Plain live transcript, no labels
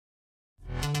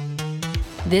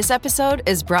This episode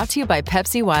is brought to you by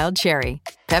Pepsi Wild Cherry.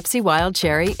 Pepsi Wild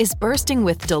Cherry is bursting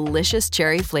with delicious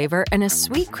cherry flavor and a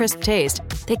sweet, crisp taste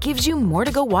that gives you more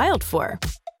to go wild for.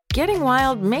 Getting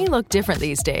wild may look different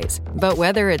these days, but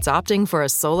whether it's opting for a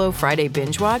solo Friday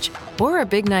binge watch or a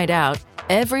big night out,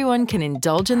 everyone can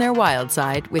indulge in their wild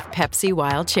side with Pepsi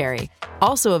Wild Cherry.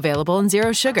 Also available in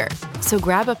Zero Sugar. So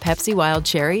grab a Pepsi Wild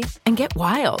Cherry and get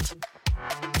wild.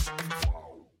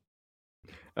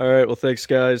 All right. Well, thanks,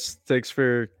 guys. Thanks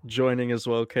for joining as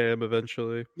well, Cam,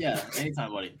 eventually. Yeah,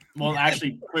 anytime, buddy. Well,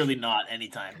 actually, clearly not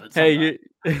anytime. But hey,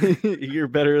 you're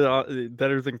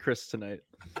better than Chris tonight.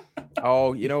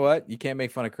 Oh, you know what? You can't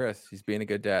make fun of Chris. He's being a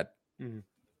good dad.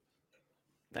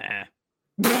 Nah.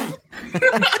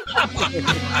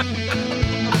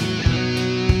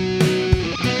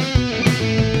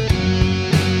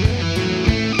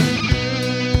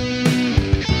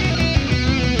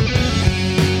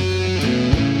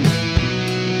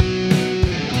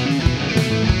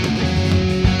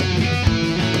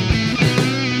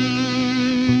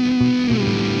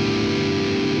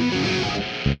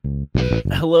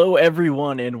 Hello,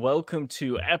 everyone, and welcome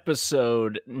to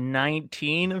episode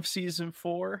 19 of season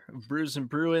 4 of Brews and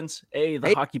Bruins,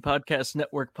 the Hockey Podcast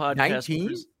Network podcast.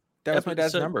 19? That was my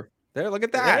dad's number. There, look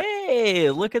at that.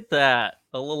 Hey, look at that.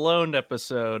 A Lalonde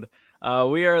episode.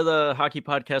 We are the Hockey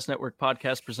Podcast Network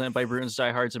podcast presented by Bruins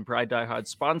Diehards and Pride Diehards,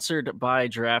 sponsored by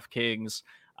DraftKings.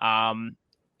 I'm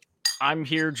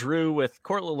here, Drew, with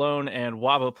Court Lalonde and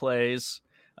Waba Plays.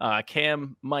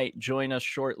 Cam might join us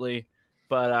shortly,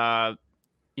 but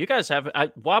you guys haven't.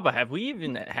 Waba, have we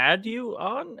even had you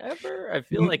on ever? I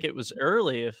feel like it was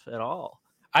early, if at all.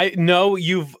 I know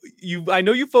you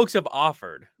folks have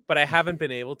offered, but I haven't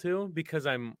been able to because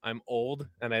I'm old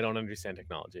and I don't understand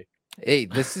technology. Hey,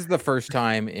 this is the first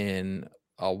time in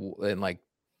like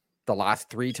the last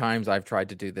 3 times I've tried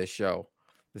to do this show.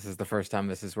 This is the first time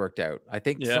this has worked out. I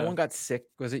think someone got sick.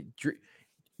 Was it Drew?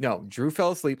 No, Drew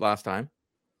fell asleep last time.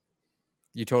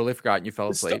 You totally forgot and you fell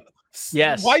asleep.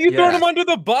 Yes. Why are you throwing him under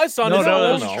the bus on his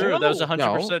own? That's true. That was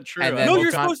 100% true. No,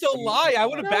 you're supposed to lie. I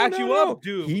would have backed you up,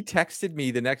 dude. He texted me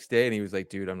the next day and he was like,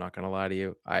 dude, I'm not going to lie to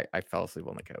you. I fell asleep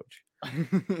on the couch.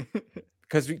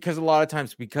 Because a lot of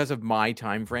times, because of my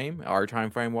time frame, our time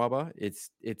frame, Waba, it's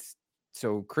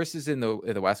so Chris is in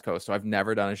the West Coast, so I've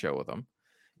never done a show with him.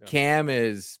 Yeah. Cam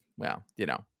is, well,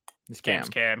 it's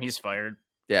Cam. He's fired.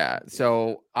 Yeah,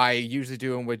 so I usually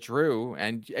do them with Drew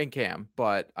and Cam,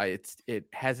 but it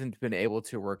hasn't been able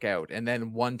to work out. And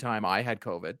then one time I had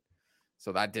COVID,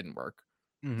 so that didn't work.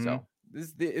 Mm-hmm. So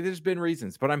there's been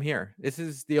reasons, but I'm here. This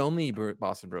is the only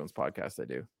Boston Bruins podcast I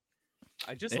do.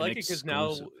 I just like it because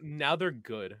now they're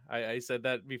good. I said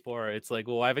that before. It's like,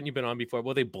 well, why haven't you been on before?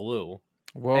 Well, they blew.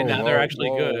 And now they're actually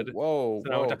good. Whoa.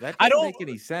 That doesn't make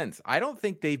any sense. I don't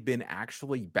think they've been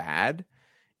actually bad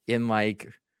in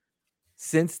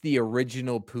since the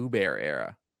original Pooh Bear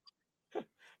era.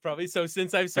 Probably so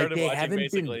since I've started watching,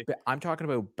 basically. I'm talking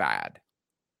about bad.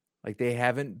 They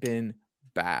haven't been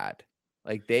bad.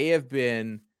 They have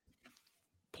been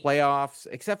playoffs,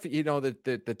 except for,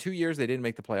 the 2 years they didn't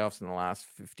make the playoffs in the last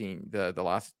 15, the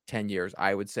last 10 years,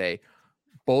 I would say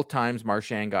both times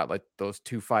Marchand got those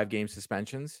 2 5-game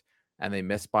suspensions and they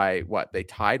missed by they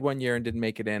tied 1 year and didn't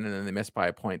make it in. And then they missed by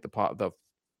a point the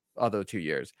other 2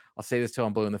 years. I'll say this till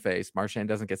I'm blue in the face. Marchand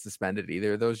doesn't get suspended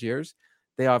either of those years.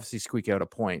 They obviously squeak out a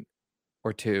point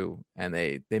or two, and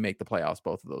they make the playoffs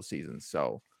both of those seasons.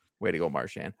 So way to go,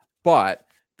 Marchand. But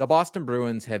the Boston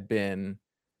Bruins have been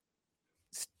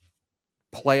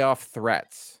playoff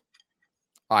threats,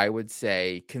 I would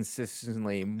say,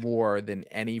 consistently more than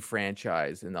any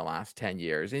franchise in the last 10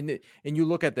 years. And you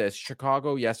look at this,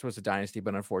 Chicago, yes, was a dynasty,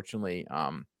 but unfortunately,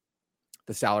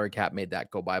 the salary cap made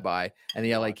that go bye-bye, and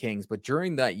the LA Kings. But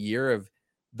during that year of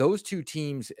those two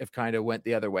teams have kind of went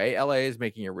the other way. LA is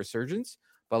making a resurgence,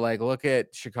 but look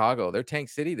at Chicago. They're Tank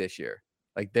City this year.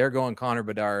 They're going Connor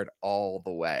Bedard all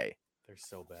the way. They're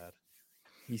so bad.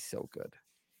 He's so good.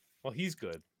 Well, he's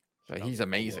good. But he's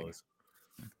amazing.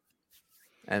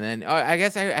 And then I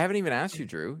guess I haven't even asked you,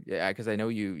 Drew. Yeah, because I know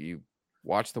you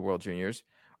watched the World Juniors.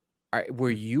 Were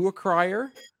you a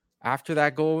crier after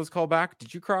that goal was called back?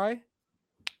 Did you cry?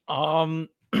 No,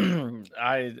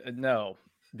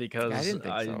 because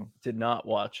I did not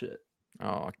watch it.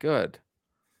 Oh, good.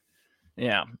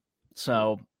 Yeah.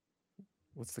 So,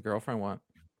 what's the girlfriend want?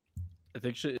 I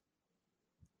think she.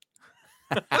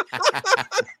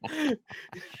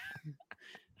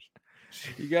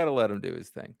 You got to let him do his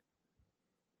thing.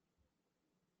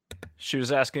 She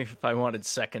was asking if I wanted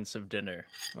seconds of dinner.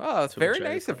 Oh, it's very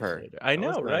nice of her. I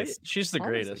know, right? Nice. She's the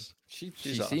greatest. She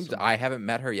awesome. Seems. I haven't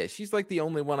met her yet. She's like the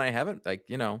only one I haven't. Like,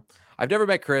 I've never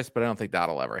met Chris, but I don't think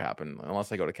that'll ever happen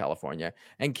unless I go to California.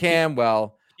 And Cam,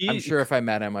 well, I'm sure if I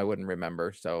met him, I wouldn't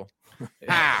remember. So,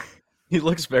 He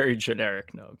looks very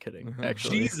generic. No, I'm kidding.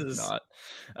 Actually, Jesus.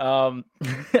 Not.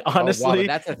 Honestly,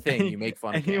 that's a thing. You make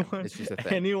fun of Cam. It's just a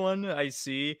thing. Anyone I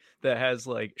see that has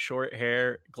like short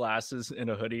hair, glasses, and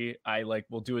a hoodie, I like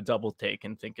will do a double take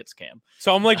and think it's Cam.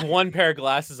 So I'm like one pair of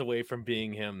glasses away from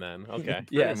being him then. Okay.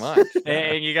 Yes. Much.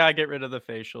 And you gotta get rid of the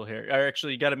facial hair. Or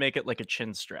actually, you gotta make it like a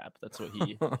chin strap. That's what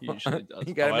he usually does.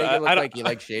 You gotta make it look like you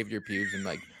like shaved your pubes and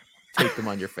like take them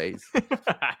on your face.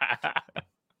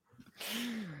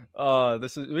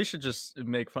 We should just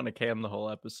make fun of Cam the whole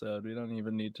episode. We don't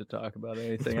even need to talk about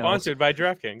anything Sponsored by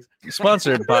DraftKings.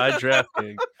 Sponsored by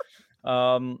DraftKings.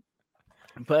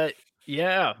 But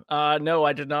yeah, no,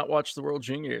 I did not watch the World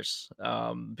Juniors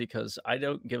because I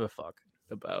don't give a fuck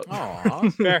about. Oh,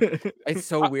 fair. It's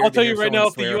so weird. I'll tell you right now,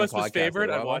 if the US was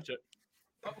favored, I'd watch it.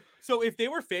 So if they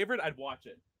were favored, I'd watch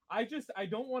it. I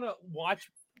don't want to watch.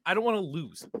 I don't want to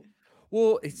lose.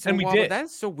 Well, and we did.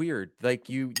 That's so weird. Like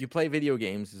you play video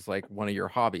games is like one of your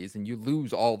hobbies, and you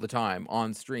lose all the time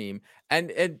on stream.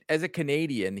 And as a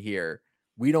Canadian here,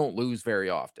 we don't lose very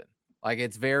often. Like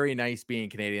it's very nice being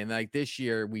Canadian. Like this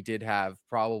year, we did have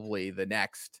probably the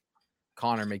next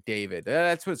Connor McDavid.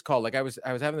 That's what it's called. Like I was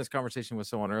having this conversation with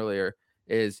someone earlier.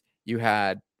 Is you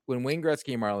had when Wayne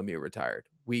Gretzky and Marlon Lemieux retired,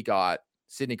 we got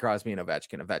Sidney Crosby and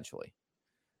Ovechkin eventually,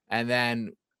 and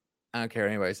then. I don't care what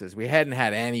anybody says. We hadn't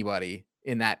had anybody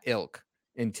in that ilk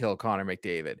until Connor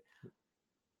McDavid.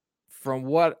 From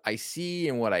what I see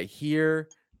and what I hear,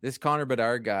 this Connor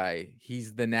Bedard guy,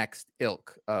 he's the next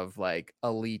ilk of like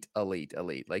elite.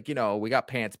 Like, we got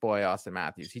Pants Boy Austin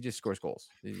Matthews. He just scores goals.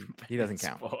 He doesn't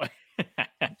count.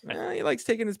 He likes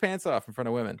taking his pants off in front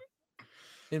of women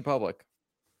in public.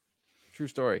 True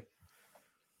story.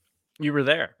 You were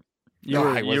there. You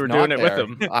were doing there. It with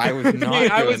him. I was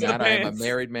not doing that. I am a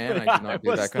married man. I do not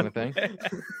do that kind of thing.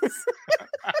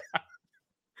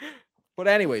 But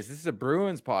anyways, this is a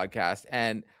Bruins podcast,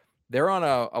 and they're on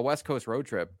a West Coast road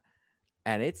trip,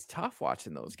 and it's tough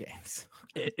watching those games.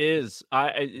 It is.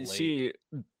 I see.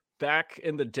 Back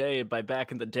in the day, by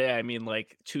back in the day, I mean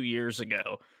like 2 years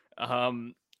ago.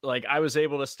 Like I was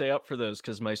able to stay up for those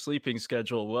because my sleeping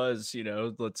schedule was,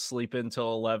 let's sleep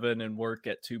until 11 and work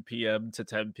at 2 p.m. to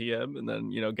 10 p.m. and then,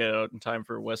 get out in time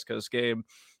for a West Coast game.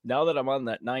 Now that I'm on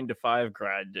that 9 to 5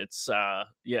 grind, it's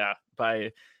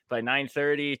by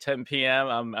 9:30, 10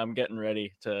 p.m. I'm getting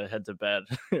ready to head to bed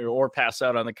or pass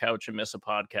out on the couch and miss a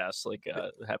podcast like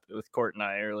happened with Court and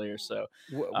I earlier. So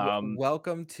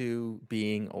welcome to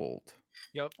being old.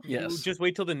 Yep. Yes. Just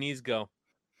wait till the knees go.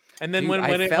 And then when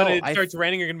it starts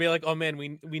raining, you're gonna be like, "Oh man,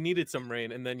 we needed some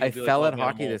rain." And then I fell at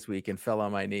hockey this week and fell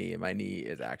on my knee, and my knee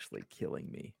is actually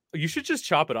killing me. You should just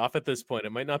chop it off at this point.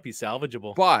 It might not be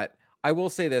salvageable. But I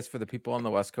will say this for the people on the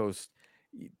West Coast: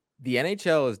 the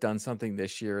NHL has done something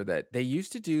this year that they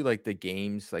used to do, like the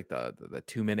games, like the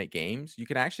 2-minute games. You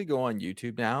can actually go on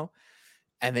YouTube now,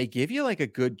 and they give you like a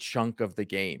good chunk of the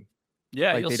game.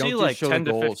 Yeah, like, you'll see like 10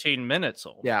 to 15 minutes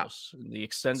almost. Yeah. The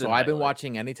extended. So I've been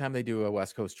watching anytime they do a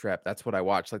West Coast trip. That's what I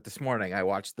watch. Like this morning, I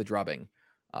watched the drubbing.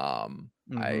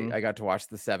 I got to watch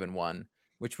the 7-1,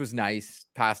 which was nice.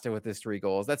 Pasta with his 3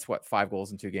 goals. That's 5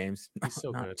 goals in 2 games.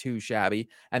 So not good. Too shabby.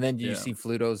 And then you see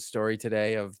Fluto's story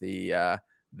today of the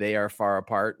they are far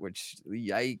apart, which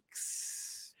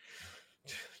yikes.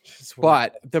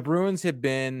 But the Bruins have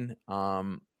been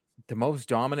the most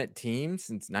dominant team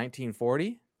since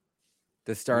 1940.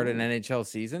 To start an NHL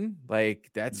season, like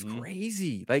that's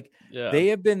crazy. Like they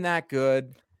have been that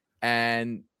good,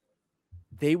 and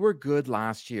they were good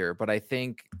last year. But I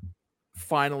think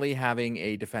finally having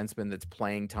a defenseman that's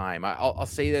playing time. I'll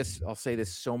say this. I'll say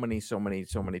this so many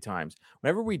times.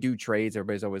 Whenever we do trades,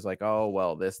 everybody's always like, "Oh,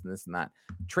 well, this and this and that."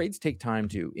 Trades take time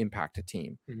to impact a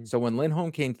team. Mm-hmm. So when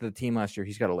Lindholm came to the team last year,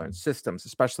 he's got to learn systems,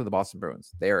 especially the Boston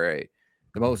Bruins. They are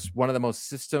one of the most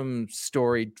system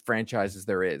storied franchises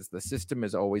there is. The system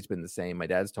has always been the same. My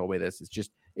dad's told me this.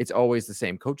 It's always the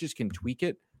same. Coaches can tweak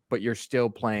it, but you're still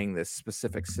playing this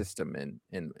specific system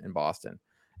in Boston.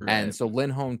 Right. And so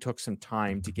Lindholm took some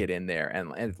time to get in there.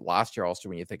 And last year also,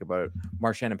 when you think about it,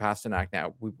 Marchand and Pasternak,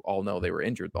 now we all know they were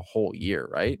injured the whole year,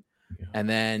 right? Yeah. And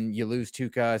then you lose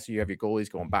Tuukka, so you have your goalies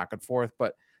going back and forth.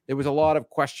 But there was a lot of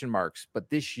question marks. But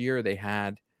this year they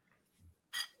had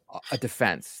a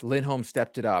defense. Lindholm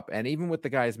stepped it up. And even with the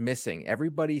guys missing,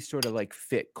 everybody sort of like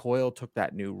fit. Coyle took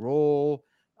that new role.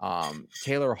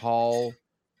 Taylor Hall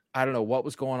I don't know what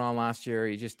was going on last year.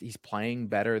 He's playing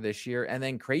better this year. And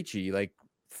then Krejci, like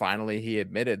finally he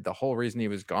admitted the whole reason he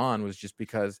was gone was just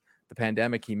because the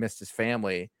pandemic, he missed his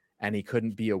family and he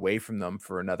couldn't be away from them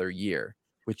for another year,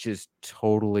 which is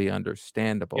totally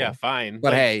understandable. Yeah, fine.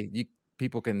 But hey,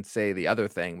 people can say the other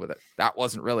thing with it. That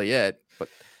wasn't really it.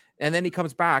 And then he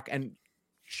comes back and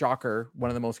shocker, one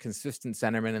of the most consistent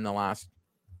centermen in the last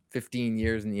 15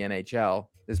 years in the NHL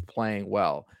is playing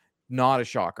well. Not a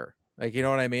shocker. Like, you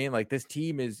know what I mean? Like, this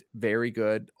team is very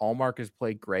good. Allmark has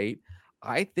played great.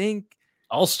 I think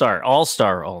all-star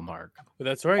Allmark.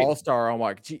 That's right. All-star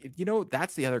Allmark. Gee, you know,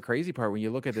 that's the other crazy part. When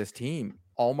you look at this team,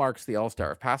 Allmark's the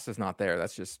all-star. If Pasta's not there,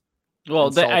 that's just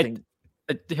he'll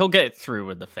get through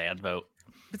with the fan vote.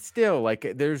 But still, like,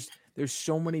 there's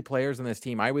so many players on this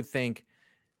team. I would think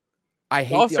I hate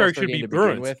the All-star should be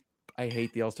Bruins. I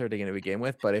hate the All-Star game to begin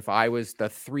with, but if I was the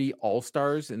 3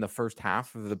 All-Stars in the first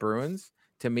half of the Bruins,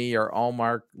 to me are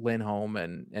Allmark, Lindholm,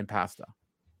 and Pasta.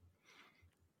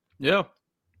 Yeah.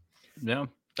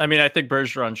 I mean, I think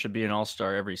Bergeron should be an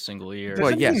All-Star every single year.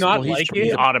 Doesn't he not like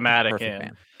it? Automatic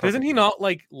in. Doesn't he not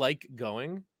like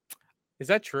going? Is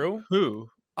that true? Who?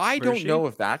 I don't know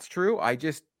if that's true.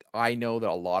 I know that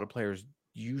a lot of players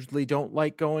usually don't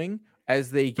like going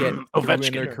as they get through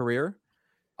in their career.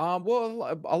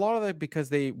 Well, a lot of that because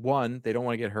they don't want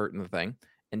to get hurt in the thing,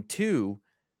 and 2,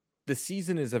 the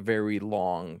season is a very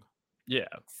long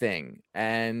thing,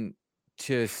 and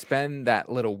to spend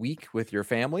that little week with your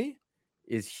family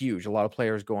is huge. A lot of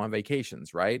players go on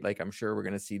vacations, right? Like, I'm sure we're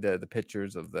going to see the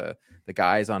pictures of the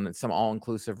guys on some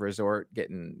all-inclusive resort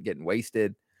getting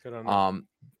wasted.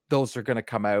 Those are going to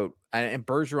come out, and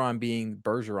Bergeron being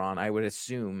Bergeron, I would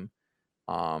assume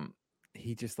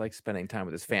he just likes spending time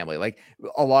with his family. Like,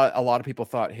 a lot of people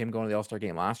thought him going to the All-Star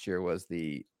game last year was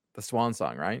the swan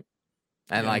song, right?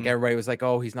 And like everybody was like,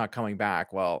 "Oh, he's not coming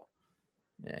back." Well,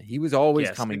 yeah, he was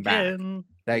always coming back.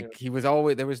 Like, he was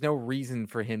always, there was no reason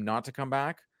for him not to come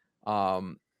back.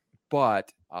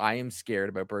 But I am scared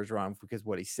about Bergeron because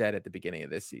what he said at the beginning of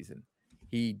this season.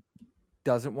 He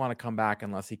doesn't want to come back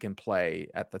unless he can play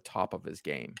at the top of his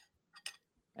game.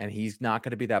 And he's not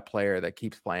going to be that player that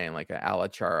keeps playing like a la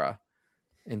Chara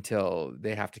until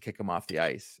they have to kick him off the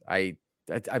ice.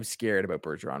 I'm scared about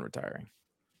Bergeron retiring.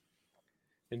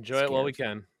 Enjoy it while we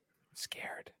can. I'm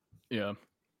scared. Yeah.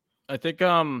 I think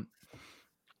I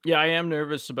am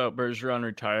nervous about Bergeron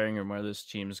retiring and where this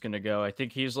team is going to go. I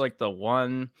think he's like the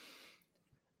one,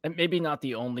 and maybe not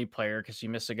the only player, because you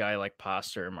miss a guy like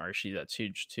Pasta or Marshy, that's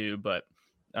huge too. But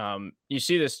you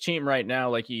see this team right now,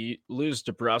 like you lose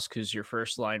DeBrusk, who's your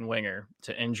first line winger,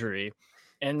 to injury.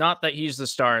 And not that he's the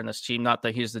star in this team, not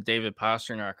that he's the David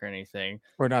Pastrnak or anything.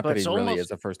 Or not that he really is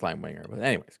a first line winger. But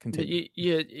anyways, continue.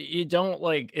 You don't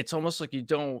like, it's almost like you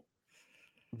don't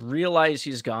realize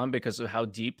he's gone because of how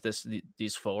deep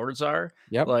these forwards are.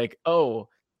 Yep. Like, oh,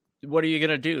 what are you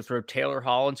gonna do? Throw Taylor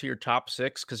Hall into your top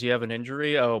 6 because you have an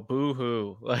injury? Oh,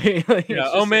 boo-hoo.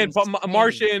 Oh man,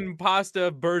 Martian,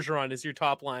 Pasta, Bergeron is your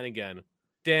top line again.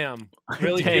 Damn,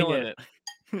 really feeling it.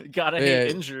 Gotta hate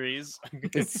injuries.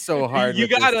 It's so hard. You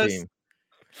got us.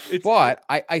 Team. But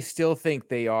I still think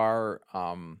they are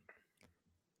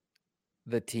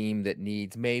the team that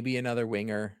needs maybe another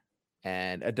winger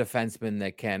and a defenseman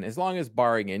that can, as long as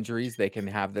barring injuries, they can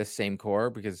have this same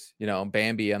core, because, you know,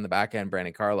 Bambi on the back end,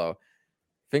 Brandon Carlo,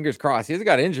 fingers crossed, he hasn't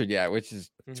got injured yet, which is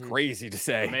it's crazy to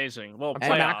say. Amazing. Well,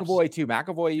 and McAvoy too.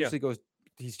 McAvoy usually goes,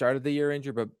 he started the year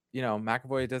injured, but, you know,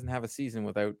 McAvoy doesn't have a season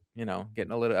without, you know,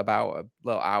 getting a little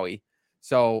owie.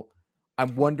 So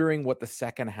I'm wondering what the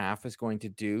second half is going to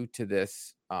do to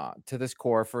this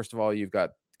core. First of all, you've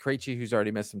got Krejci, who's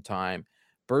already missed some time.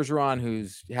 Bergeron,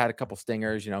 who's had a couple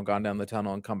stingers, you know, gone down the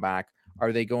tunnel and come back.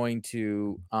 Are they going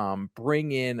to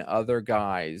bring in other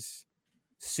guys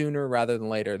sooner rather than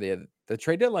later? The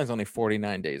trade deadline is only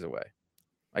 49 days away.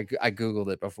 I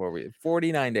Googled it before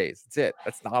 49 days. That's it.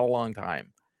 That's not a long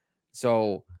time.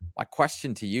 So my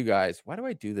question to you guys, why do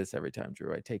I do this every time,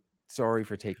 Drew? Sorry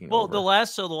for taking over. The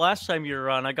last time you were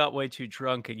on, I got way too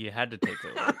drunk and you had to take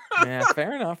over. Yeah,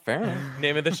 fair enough.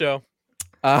 Name of the show.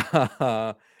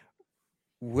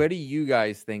 What do you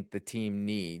guys think the team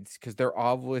needs? Because they're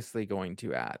obviously going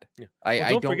to add. Yeah. I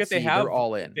don't forget they're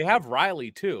all in. They have Riley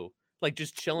too, like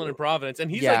just chilling in Providence, and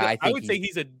he's I would say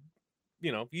he's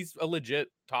a legit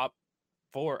top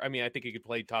 4. I mean, I think he could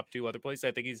play top 2 other places.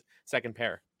 I think he's second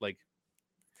pair. Like,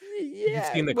 you've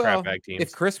seen the crap bag teams.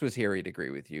 If Chris was here, he'd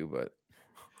agree with you, but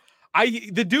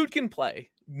the dude can play.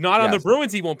 Not on the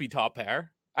Bruins, he won't be top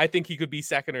pair. I think he could be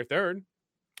second or third.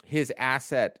 His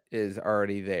asset is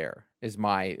already there. Is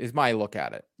my look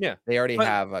at it. Yeah, they already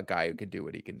have a guy who can do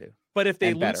what he can do. But if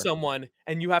they lose someone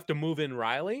and you have to move in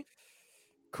Riley,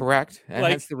 correct, and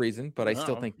hence the reason. But I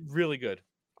still think really good.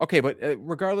 Okay, but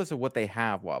regardless of what they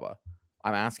have, Waba,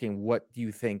 I'm asking, what do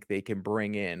you think they can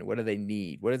bring in? What do they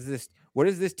need? What is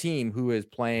this team who is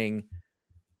playing,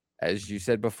 as you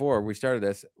said before we started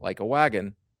this, like a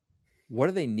wagon? What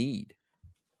do they need?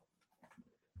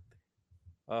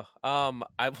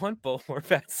 I want Bo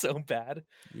Horvat so bad.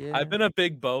 Yeah. I've been a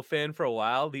big Bo fan for a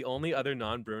while. The only other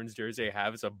non-Bruins jersey I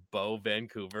have is a Bo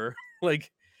Vancouver.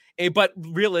 But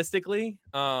realistically,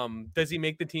 does he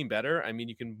make the team better? I mean,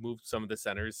 you can move some of the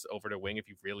centers over to wing if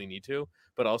you really need to,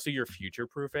 but also you're future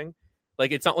proofing.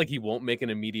 It's not like he won't make an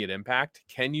immediate impact.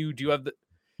 Can you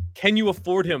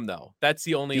afford him though? That's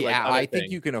the only I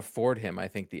think you can afford him. I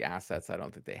think the assets, I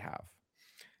don't think they have.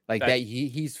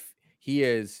 He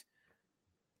is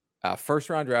a first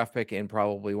round draft pick in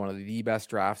probably one of the best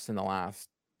drafts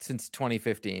since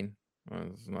 2015.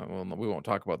 We won't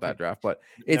talk about that draft, but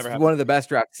it's one of the best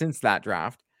drafts since that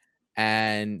draft.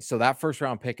 And so that first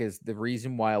round pick is the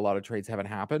reason why a lot of trades haven't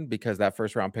happened, because that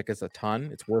first round pick is a ton.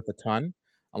 It's worth a ton,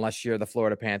 unless you're the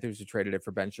Florida Panthers who traded it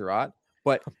for Ben Sherratt.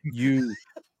 But it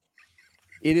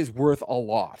is worth a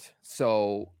lot.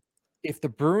 So if the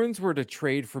Bruins were to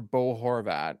trade for Bo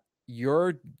Horvat,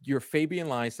 your Fabian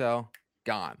Lysell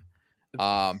gone,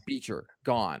 Beecher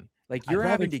gone. You're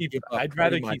having to give up. I'd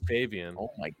rather keep Fabian. Oh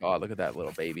my God, look at that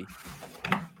little baby.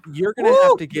 You're gonna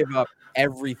have to give up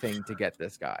everything to get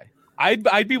this guy.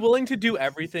 I'd be willing to do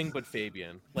everything but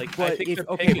Fabian. I think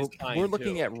we're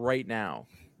looking at right now.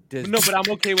 But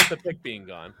I'm okay with the pick being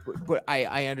gone. But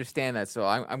I understand that. So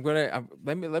I'm gonna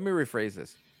let me rephrase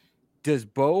this. Does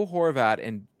Bo Horvat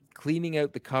and cleaning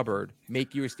out the cupboard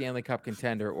make you a Stanley Cup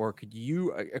contender, or could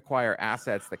you acquire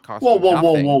assets that cost you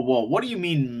nothing? Whoa! What do you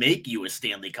mean make you a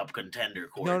Stanley Cup contender,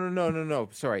 Corey? No.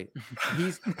 Sorry,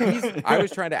 he's. I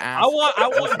was trying to ask. I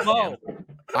want Bo.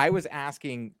 I was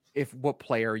asking what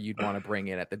player you'd want to bring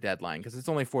in at the deadline, because it's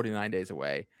only 49 days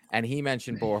away, and he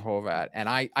mentioned Bo Horvat, and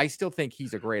I still think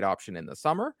he's a great option in the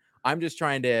summer. I'm just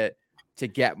trying to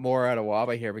get more out of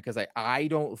Waba here, because I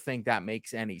don't think that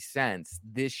makes any sense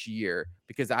this year,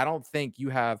 because I don't think you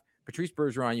have Patrice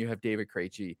Bergeron, you have David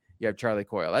Krejci, you have Charlie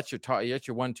Coyle. That's your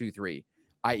 1, 2, 3.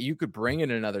 You could bring in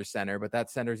another center, but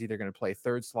that center is either going to play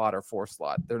third slot or fourth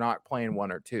slot. They're not playing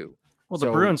 1 or 2. Well,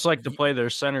 the Bruins like to play their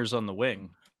centers on the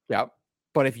wing. Yeah,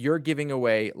 but if you're giving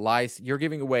away you're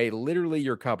giving away literally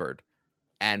your cupboard,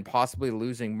 and possibly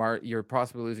losing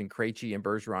Krejci and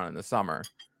Bergeron in the summer.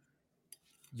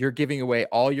 You're giving away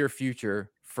all your future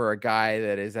for a guy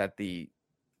that is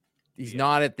he's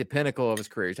not at the pinnacle of his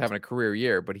career. He's having a career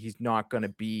year, but he's not going to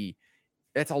be.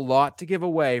 That's a lot to give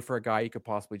away for a guy you could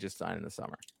possibly just sign in the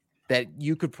summer, that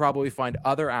you could probably find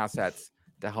other assets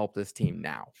to help this team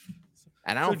now.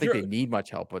 And I don't think they need much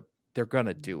help, but they're going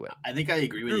to do it. I think I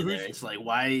agree with you there. It's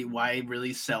why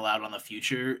really sell out on the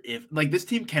future if this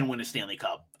team can win a Stanley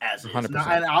Cup as is.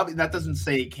 That doesn't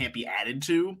say it can't be added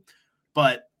to,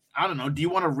 but I don't know. Do you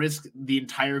want to risk the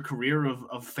entire career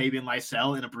of Fabian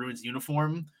Lysell in a Bruins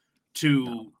uniform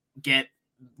to get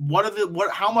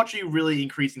how much are you really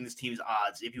increasing this team's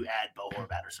odds if you add Bo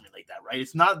Horvat or something like that, right?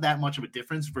 It's not that much of a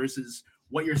difference versus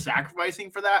what you're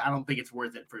sacrificing for that. I don't think it's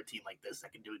worth it for a team like this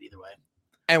that can do it either way.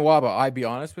 And Waba, I'd be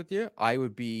honest with you, I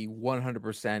would be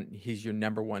 100% he's your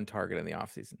number one target in the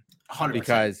offseason. 100%.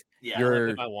 Because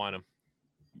I want him.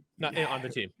 Not on the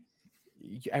team.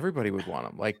 Everybody would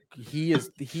want him. He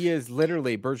is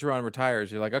literally, Bergeron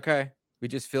retires. You're like, okay, we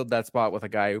just filled that spot with a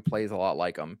guy who plays a lot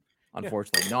like him.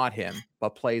 Unfortunately, not him,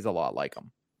 but plays a lot like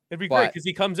him. It'd be great because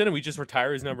he comes in and we just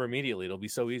retire his number immediately. It'll be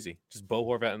so easy. Just Bo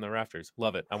Horvat in the rafters.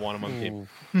 Love it. I want him on the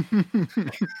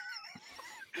team.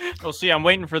 Well, see, I'm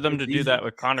waiting for them to do that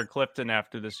with Connor Clifton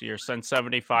after this year. Send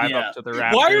 75 up to the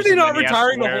Raptors. Why are they not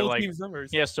retiring the whole team's numbers?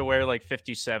 He has to wear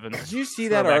 57. Did you see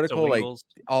that article?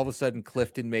 All of a sudden,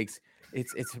 Clifton makes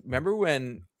it's. Remember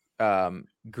when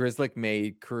Grzelcyk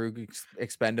made Krug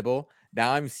expendable?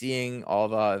 Now I'm seeing all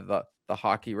the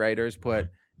hockey writers put,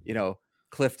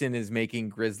 Clifton is making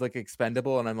Grzelcyk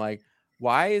expendable, and I'm like,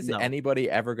 why is anybody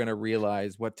ever going to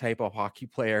realize what type of hockey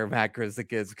player Matt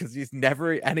Grzelcyk is? Because he's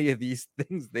never any of these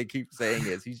things they keep saying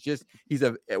is. He's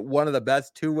one of the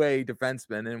best two-way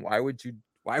defensemen, and why would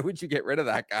you get rid of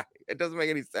that guy? It doesn't make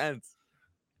any sense.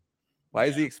 Why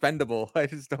is he expendable? I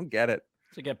just don't get it.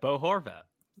 To get Bo Horvat.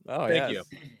 Oh, thank you.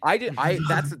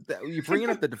 You're bringing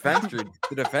up the defense, Drew.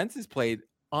 The defense has played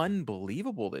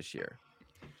unbelievable this year.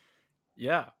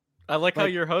 Yeah. I like how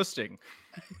you're hosting.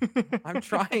 I'm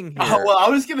trying here. Well, I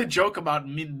was going to joke about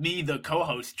me, the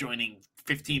co-host, joining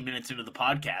 15 minutes into the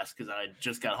podcast because I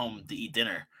just got home to eat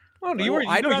dinner. Oh, you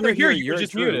rather hear you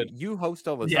just muted. You host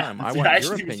all the time. I want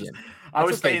your opinion. I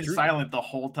was staying silent the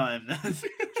whole time.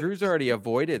 Drew's already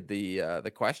avoided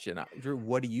the question. Drew,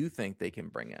 what do you think they can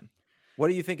bring in? What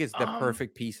do you think is the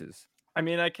perfect pieces? I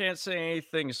mean, I can't say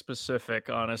anything specific,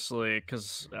 honestly,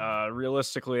 because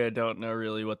realistically, I don't know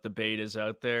really what the bait is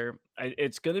out there.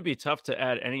 It's going to be tough to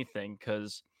add anything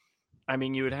because, I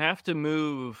mean, you would have to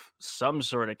move some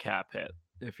sort of cap hit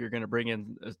if you're going to bring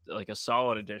in a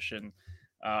solid addition.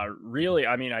 Really,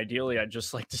 I mean, ideally, I'd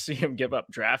just like to see him give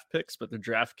up draft picks, but the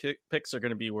draft picks are going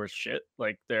to be worth shit.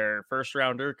 Like their first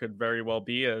rounder could very well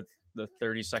be the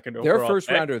 32nd overall. Their first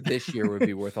pick. rounder this year would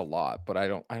be worth a lot, but I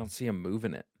don't see him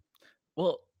moving it.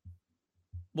 Well,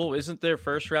 isn't their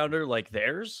first rounder like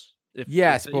theirs?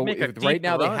 Yes, but right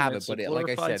now they have it. But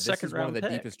like I said, this is one of the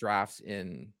deepest drafts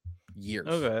in years.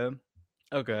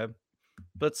 Okay.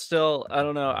 But still, I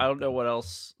don't know. I don't know what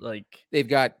else. Like they've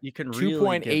got you can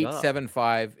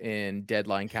 2.875 in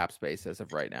deadline cap space as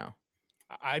of right now.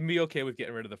 I'd be okay with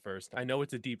getting rid of the first. I know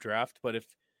it's a deep draft, but if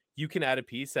you can add a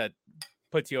piece that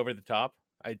puts you over the top,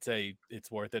 I'd say it's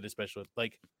worth it. Especially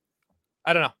like,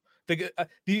 I don't know.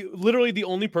 Literally the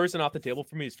only person off the table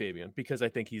for me is Fabian because I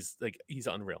think he's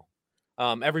unreal.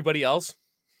 Everybody else,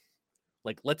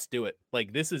 like, let's do it.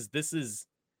 Like this is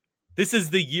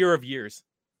the year of years.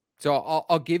 So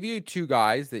I'll give you two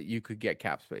guys that you could get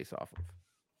cap space off of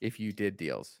if you did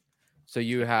deals. So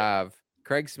you have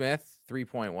Craig Smith,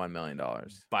 $3.1 million.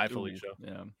 Bye, Felicia.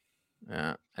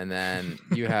 Yeah. And then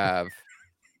you have,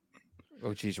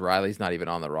 oh geez, Riley's not even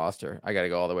on the roster. I got to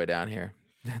go all the way down here.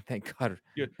 Thank God.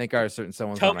 Thank God, someone's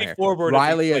Tell on my me hair. forward.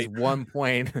 Riley is 1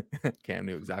 point. Cam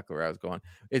knew exactly where I was going.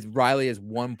 Riley is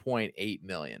 1.8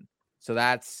 million. So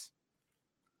it's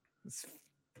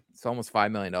almost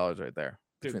 $5 million right there.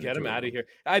 Dude, get him out of here.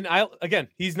 And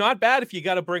he's not bad if you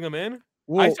got to bring him in.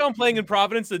 Well, I saw him playing in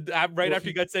Providence after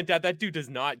he got sent out. That dude does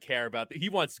not care about that. He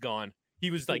wants gone. He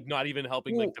was like not even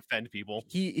helping defend people.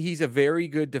 He's a very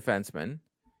good defenseman,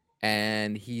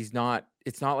 and he's not.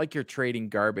 It's not like you're trading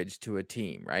garbage to a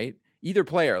team, right? Either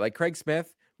player, like Craig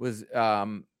Smith was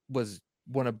one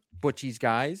of Butchie's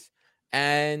guys,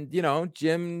 and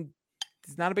Jim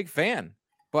is not a big fan.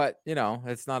 But,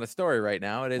 it's not a story right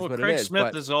now. It is what Craig it is.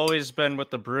 Smith has always been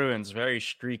with the Bruins, very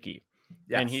streaky.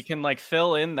 Yes. And he can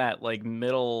fill in that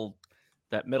middle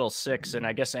six. And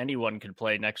I guess anyone could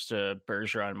play next to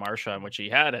Bergeron, Marchand, which he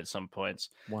had at some points.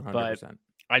 100%. But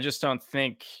I just don't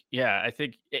think,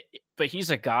 but he's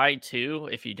a guy too.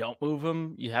 If you don't move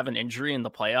him, you have an injury in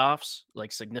the playoffs,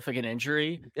 like significant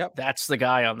injury. Yep. That's the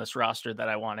guy on this roster that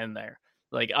I want in there.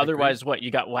 Otherwise, what?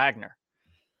 You got Wagner.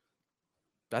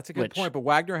 That's a good point, but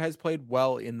Wagner has played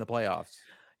well in the playoffs.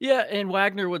 Yeah, and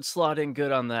Wagner would slot in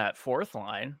good on that fourth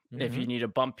line if you need to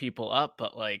bump people up.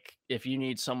 But if you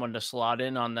need someone to slot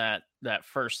in on that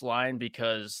first line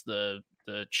because the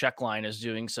Czech line is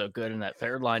doing so good and that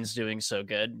third line is doing so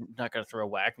good, you're not going to throw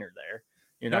Wagner there.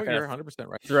 You're not going to 100%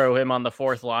 right. Throw him on the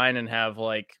fourth line and have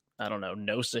I don't know,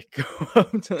 Nosek go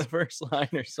up to the first line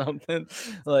or something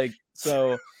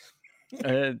so.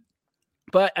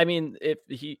 But I mean, if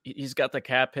he's got the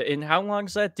cap hit, and how long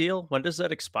is that deal? When does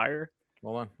that expire?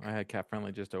 Hold on, I had Cap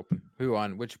Friendly just open. Who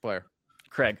on which player?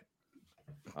 Craig.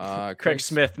 Craig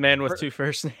Smith, man with two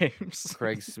first names.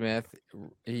 Craig Smith,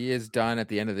 he is done at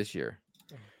the end of this year.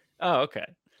 Oh, okay.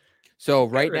 So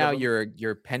right now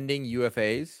you're pending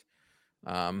UFAs.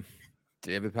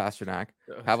 David Pastrnak,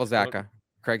 Pavel Zacha,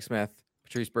 Craig Smith,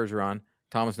 Patrice Bergeron,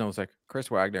 Thomas Nosek,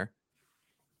 Chris Wagner,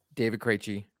 David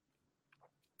Krejci.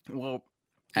 Well.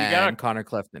 And Connor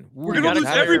Clifton. We're going to lose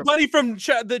everybody from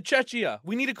the Czechia.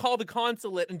 We need to call the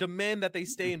consulate and demand that they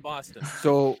stay in Boston.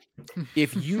 So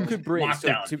if you could bring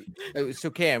so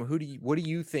Cam, what do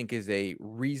you think is a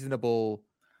reasonable,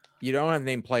 you don't have to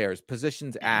name players,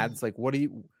 positions, ads, what do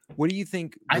you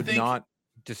think would not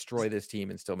destroy this team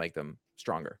and still make them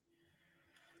stronger?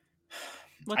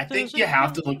 I think you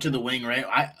have to look to the wing, right?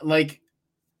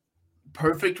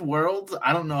 Perfect world,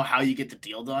 I don't know how you get the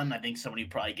deal done. I think somebody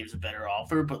probably gives a better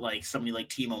offer, but somebody like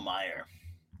Timo Meier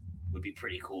would be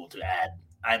pretty cool to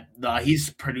add. He's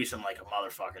producing like a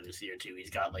motherfucker this year too. He's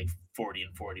got 40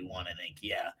 and 41, I think.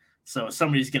 Yeah. So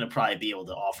somebody's gonna probably be able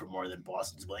to offer more than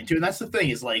Boston's willing to. And that's the thing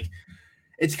is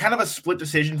it's kind of a split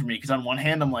decision for me because on one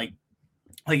hand I'm like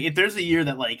if there's a year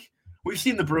that we've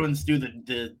seen the Bruins do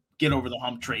the get over the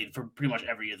hump trade for pretty much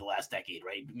every year the last decade,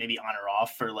 right? Maybe on or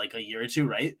off for a year or two,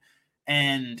 right?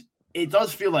 And it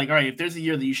does feel all right, if there's a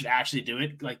year that you should actually do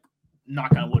it,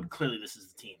 knock on wood, clearly this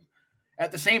is the team.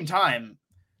 At the same time,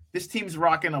 this team's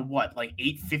rocking a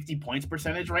 850 points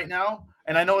percentage right now.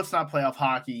 And I know it's not playoff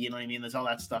hockey, you know what I mean? There's all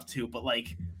that stuff too. But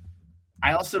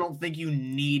I also don't think you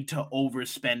need to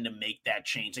overspend to make that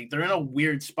change. Like they're in a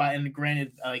weird spot, and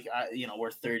granted, like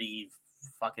we're 30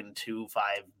 fucking 5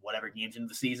 whatever games into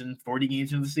the season, 40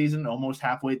 games into the season, almost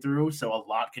halfway through. So a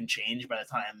lot can change by the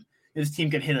time this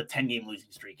team can hit a 10-game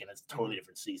losing streak, and it's a totally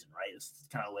different season, right? It's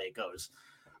kind of the way it goes.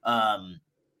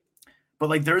 But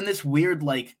like they're in this weird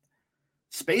like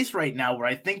space right now where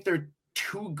I think they're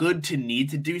too good to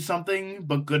need to do something,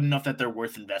 but good enough that they're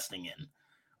worth investing in.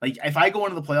 Like if I go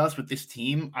into the playoffs with this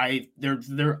team,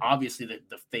 they're obviously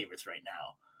the favorites right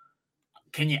now.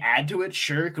 Can you add to it?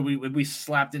 Sure. Could we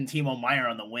slapped in Timo Meier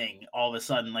on the wing? All of a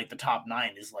sudden, like the top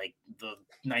 9 is like the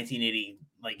 1980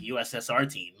 like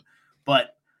USSR team,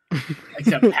 but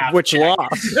except which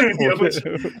lost,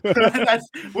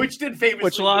 which did famously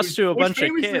which lost to a bunch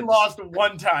of kids. Lost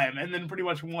one time and then pretty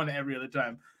much won every other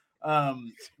time.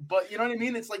 But you know what I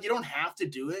mean? It's like you don't have to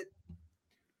do it.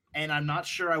 And I'm not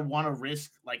sure I want to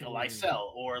risk like a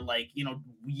Lysell or like,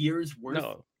 years worth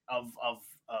of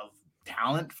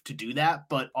talent to do that.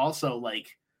 But also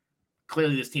like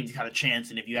clearly this team's got a chance.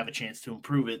 And if you have a chance to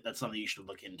improve it, that's something you should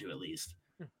look into at least.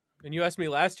 And you asked me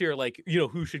last year, like,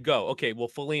 who should go? Okay, well,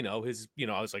 Foligno, his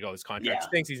contract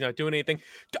stinks. He's not doing anything.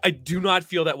 I do not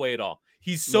feel that way at all.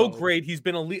 He's so great. He's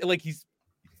been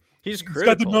he's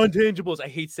got the non-tangibles. I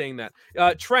hate saying that.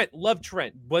 Trent, love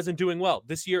Trent, wasn't doing well.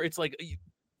 This year, it's like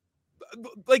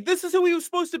this is who he was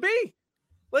supposed to be.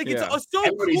 Like it's so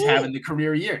everybody's cool. having the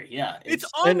career year. Yeah, it's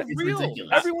unreal.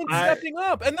 Everyone's stepping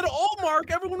up, and then Ullmark,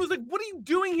 everyone was like, "What are you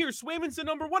doing here?" Swayman's the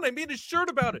number 1. I made a shirt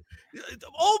about it.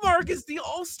 Ullmark is the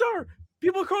all-star.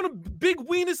 People are calling him Big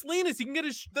Weenus Linus. He can get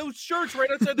those shirts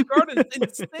right outside the garden.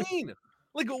 It's insane.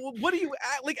 Like, what are you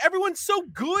at? Like, everyone's so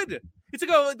good. It's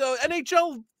like the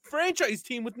NHL franchise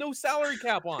team with no salary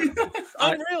cap on.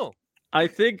 Unreal. I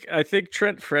think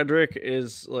Trent Frederic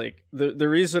is like the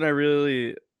reason I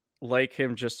really like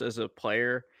him just as a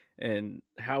player and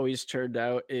how he's turned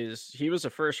out is he was a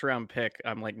first round pick.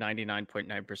 I'm like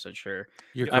 99.9% sure.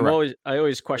 I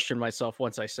always question myself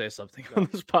once I say something on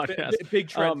this podcast. Big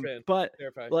Trent fan. But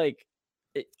like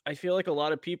I feel like a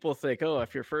lot of people think,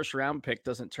 if your first round pick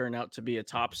doesn't turn out to be a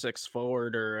top 6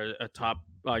 forward or a top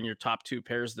on your top 2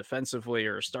 pairs defensively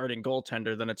or a starting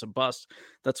goaltender, then it's a bust.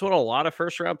 That's what a lot of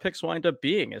first round picks wind up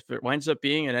being. If it winds up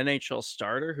being an NHL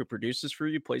starter who produces for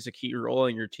you, plays a key role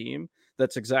in your team,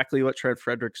 that's exactly what Trent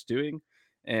Frederic's doing.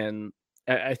 And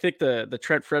I think the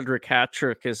Trent Frederic hat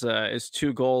trick is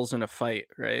 2 goals in a fight,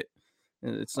 right?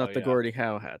 It's not the Gordie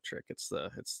Howe hat trick. It's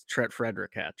Trent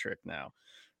Frederic hat trick now.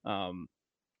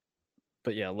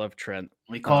 But yeah, love Trent.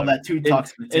 We call that 2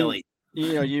 talks to Tilly.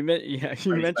 You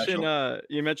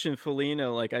mentioned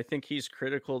Foligno. Like, I think he's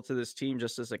critical to this team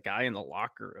just as a guy in the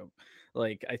locker room.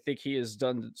 Like, I think he has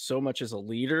done so much as a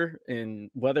leader,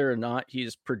 and whether or not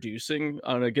he's producing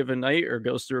on a given night or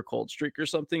goes through a cold streak or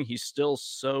something, he's still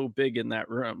so big in that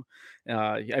room.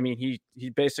 I mean, he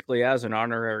basically has an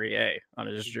honorary A on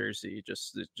his jersey,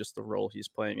 just the role he's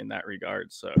playing in that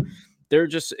regard. So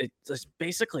it's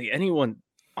basically anyone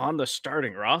on the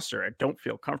starting roster I don't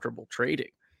feel comfortable trading.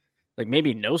 Like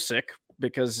maybe Nosek,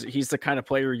 because he's the kind of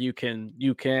player you can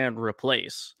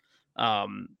replace.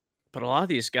 But a lot of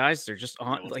these guys, they're just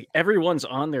on, like everyone's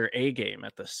on their A game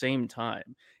at the same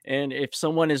time. And if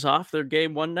someone is off their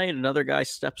game one night, another guy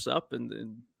steps up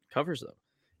and covers them.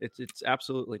 It's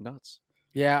absolutely nuts.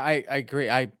 Yeah, I agree.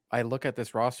 I look at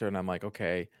this roster and I'm like,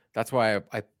 okay, that's why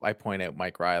I point out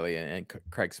Mike Riley and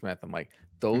Craig Smith. I'm like,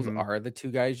 those are the 2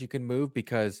 guys you can move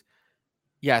because,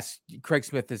 yes, Craig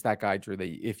Smith is that guy, Drew, that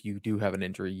if you do have an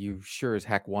injury, you sure as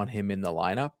heck want him in the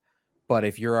lineup. But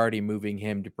if you're already moving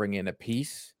him to bring in a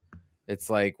piece, it's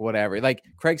like whatever. Like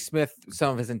Craig Smith,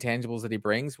 some of his intangibles that he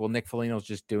brings, well, Nick Foligno's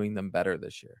just doing them better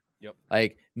this year. Yep.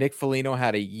 Like Nick Foligno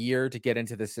had a year to get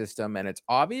into the system, and it's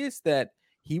obvious that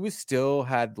he was still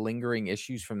had lingering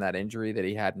issues from that injury that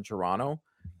he had in Toronto.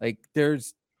 Like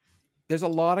there's a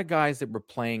lot of guys that were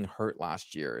playing hurt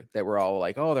last year that were all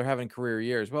like, oh, they're having career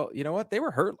years. Well, you know what? They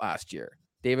were hurt last year.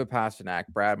 David Pastrnak,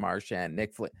 Brad Marchand,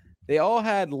 Nick Flynn. They all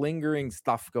had lingering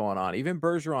stuff going on. Even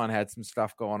Bergeron had some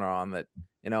stuff going on that,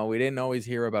 we didn't always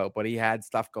hear about, but he had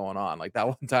stuff going on. Like that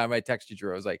one time I texted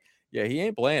Drew, I was like, yeah, he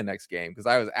ain't playing next game. Because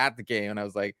I was at the game and I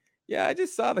was like, yeah, I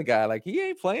just saw the guy. Like, he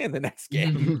ain't playing the next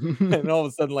game. And all of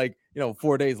a sudden, like,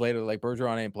 4 days later, like,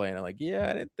 Bergeron ain't playing. I'm like, yeah,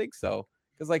 I didn't think so.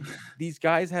 Because, like, these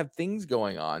guys have things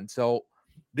going on. So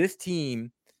this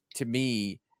team, to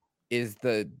me, is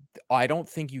I don't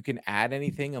think you can add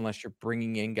anything unless you're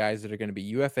bringing in guys that are going to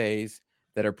be UFAs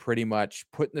that are pretty much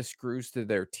putting the screws to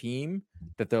their team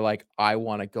that they're like, I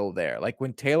want to go there. Like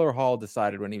when Taylor Hall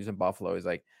decided when he was in Buffalo, he's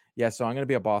like, yeah, so I'm going to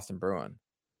be a Boston Bruin.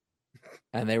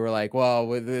 And they were like, well,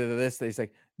 with this, he's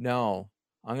like, no,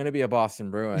 I'm gonna be a Boston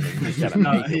Bruin and you just gotta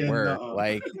make it work. No.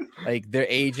 Like their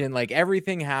agent, like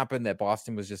everything happened that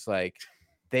Boston was just like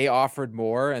they offered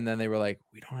more and then they were like,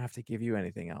 we don't have to give you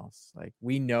anything else. Like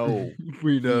we know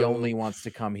he only wants to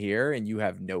come here and you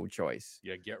have no choice.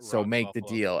 Yeah, so make Buffalo.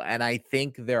 The deal. And I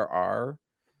think there are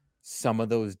some of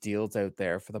those deals out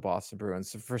there for the Boston Bruins.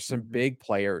 So for some big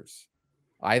players,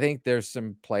 I think there's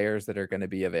some players that are going to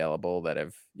be available that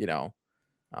have,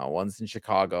 one's in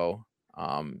Chicago,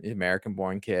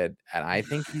 American-born kid, and I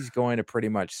think he's going to pretty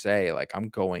much say, like, I'm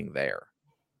going there.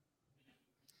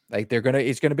 Like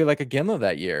it's gonna be like a Ginla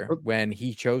that year when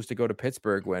he chose to go to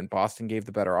Pittsburgh when Boston gave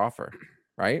the better offer,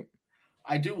 right?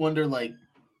 I do wonder, like,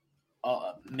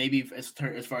 maybe as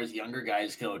far as younger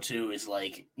guys go too, is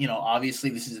like, obviously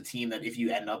this is a team that if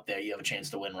you end up there, you have a chance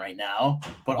to win right now.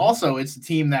 But also it's a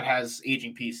team that has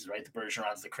aging pieces, right? The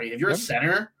Bergerons, the Crate. If you're a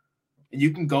center and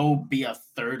you can go be a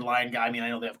third line guy, I mean, I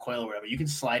know they have Coyle or whatever, you can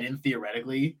slide in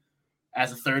theoretically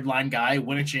as a third line guy,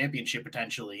 win a championship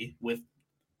potentially with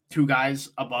two guys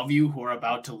above you who are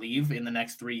about to leave in the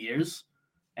next 3 years.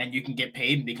 And you can get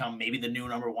paid and become maybe the new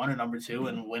number 1 or number 2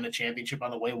 and win a championship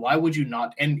on the way. Why would you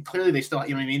not? And clearly they still,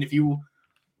 you know what I mean? If you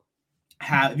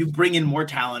bring in more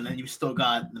talent and you've still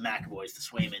got the McAvoys, the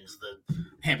Swaymans, the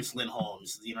Hampus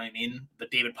Lindholms, you know what I mean? The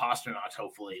David Pasternaks,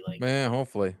 hopefully. Like, man,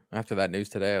 hopefully. After that news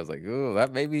today, I was like, ooh,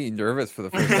 that made me nervous for the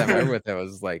first time ever with it. I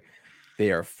was like,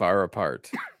 they are far apart.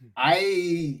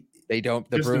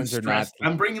 The Bruins are not.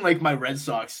 I'm bringing like my Red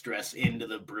Sox stress into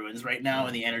the Bruins right now,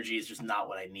 and the energy is just not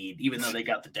what I need. Even though they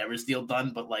got the Devers deal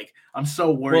done, but like I'm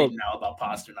so worried now about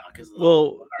Pastrnak because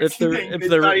if they're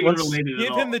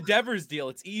give him the Devers deal,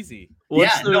 it's easy.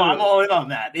 I'm all in on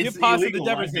that. It's give Pasta the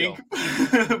Devers deal.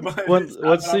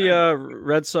 What's the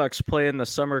Red Sox play in the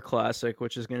Summer Classic,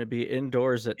 which is going to be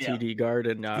indoors at TD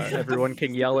Garden? Everyone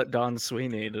can yell at Don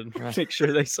Sweeney to make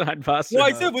sure they sign Pastrnak. Well,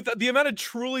 I said with the amount of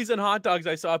Trulies and hot dogs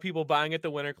I saw people buying at the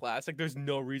Winter Classic, there's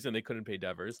no reason they couldn't pay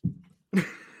Devers. It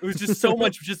was just so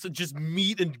much just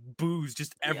meat and booze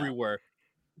just everywhere.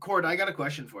 Cord, I got a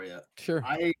question for you. Sure.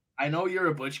 I know you're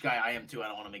a Butch guy. I am too. I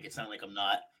don't want to make it sound like I'm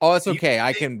not. Oh, it's okay.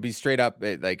 I can be straight up.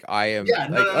 Like I am. Yeah,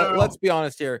 no. Let's be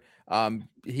honest here.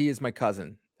 He is my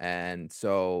cousin, and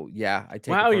so I take.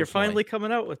 Wow, you're finally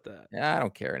coming out with that. Yeah, I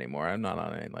don't care anymore. I'm not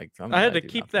on it. Like I had to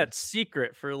keep that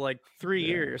secret for like 3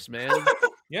 years, man.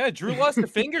 Yeah, Drew lost a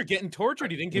finger getting tortured.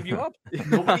 He didn't give you up.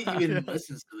 Nobody even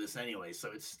listens to this anyway, so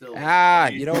it's still.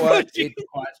 You know what?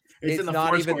 It's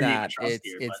not even that.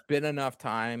 It's been enough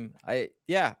time.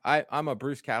 I'm a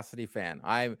Bruce Cassidy fan.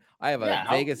 I have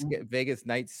a Vegas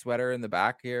Knights sweater in the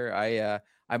back here.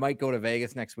 I might go to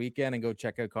Vegas next weekend and go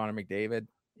check out Connor McDavid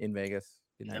in Vegas.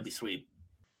 That'd be sweet.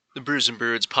 The Brews and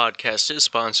Bruins podcast is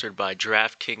sponsored by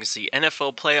DraftKings. The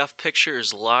NFL playoff picture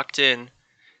is locked in.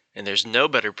 And there's no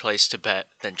better place to bet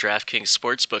than DraftKings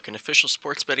Sportsbook, an official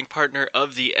sports betting partner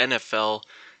of the NFL.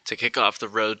 To kick off the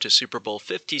road to Super Bowl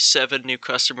 57, new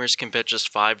customers can bet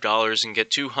just $5 and get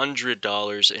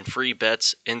 $200 in free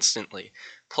bets instantly.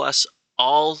 Plus,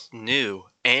 all new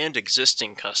and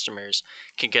existing customers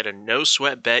can get a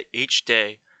no-sweat bet each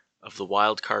day of the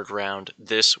wild card round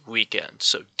this weekend.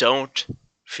 So don't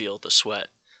feel the sweat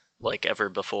like ever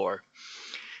before.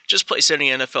 Just place any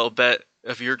NFL bet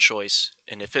of your choice,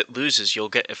 and if it loses, you'll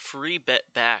get a free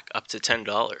bet back up to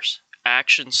 $10.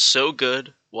 Action's so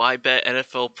good, why bet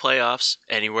NFL playoffs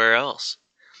anywhere else?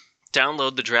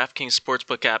 Download the DraftKings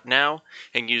Sportsbook app now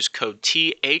and use code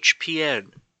THPN.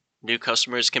 New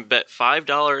customers can bet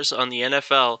 $5 on the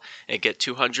NFL and get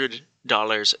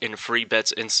 $200 in free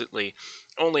bets instantly.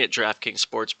 Only at DraftKings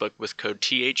Sportsbook with code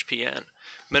THPN.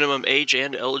 Minimum age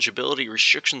and eligibility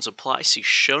restrictions apply. See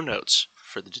show notes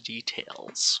for the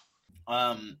details.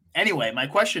 Anyway, my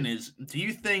question is, do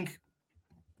you think,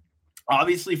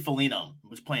 obviously Foligno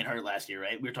was playing hurt last year,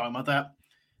 right? We were talking about that,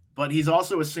 but he's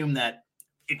also assumed that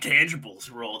intangibles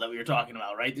role that we were talking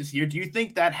about, right, this year. Do you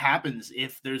think that happens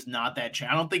if there's not that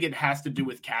chance? I don't think it has to do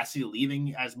with Cassie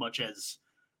leaving as much as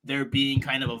there being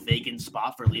kind of a vacant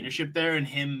spot for leadership there, and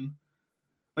him,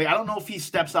 like, I don't know if he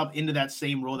steps up into that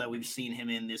same role that we've seen him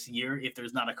in this year if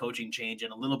there's not a coaching change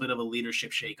and a little bit of a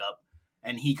leadership shakeup.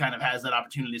 And he kind of has that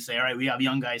opportunity to say, all right, we have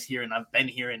young guys here and I've been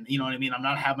here and you know what I mean? I'm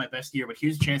not having my best year, but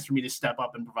here's a chance for me to step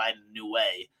up and provide in a new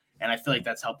way. And I feel like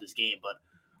that's helped his game. But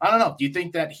I don't know. Do you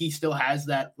think that he still has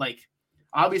that? Like,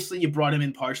 obviously you brought him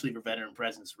in partially for veteran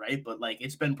presence, right? But like,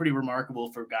 it's been pretty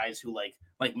remarkable for guys who like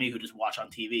me who just watch on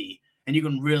TV. And you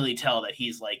can really tell that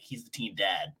he's the team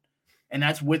dad. And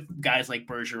that's with guys like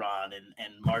Bergeron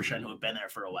and Marchand who have been there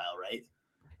for a while, right?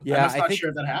 Yeah, I'm not sure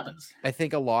if that happens. I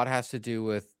think a lot has to do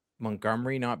with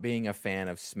Montgomery not being a fan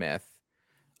of Smith.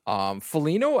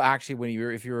 Foligno actually,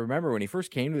 if you remember when he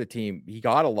first came to the team, he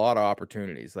got a lot of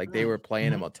opportunities. Like they were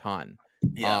playing him a ton.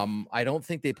 Yeah. I don't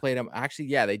think they played him. Actually,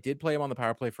 yeah, they did play him on the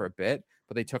power play for a bit,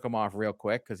 but they took him off real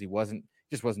quick because he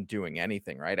just wasn't doing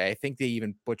anything, right? I think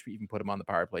Butch even put him on the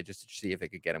power play just to see if they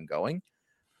could get him going.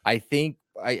 I think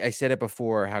I said it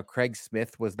before how Craig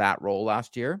Smith was that role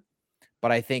last year,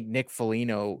 but I think Nick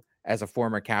Foligno, as a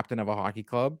former captain of a hockey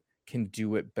club, can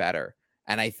do it better.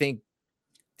 And I think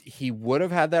he would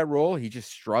have had that role. He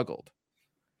just struggled.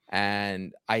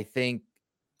 And I think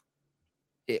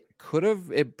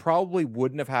it probably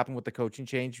wouldn't have happened with the coaching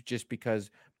change just because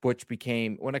Butch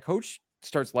when a coach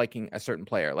starts liking a certain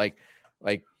player, like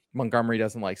Montgomery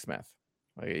doesn't like Smith.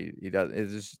 Like he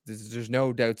does. There's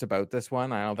no doubts about this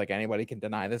one. I don't think anybody can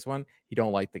deny this one. He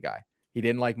don't like the guy. He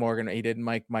didn't like Morgan. He didn't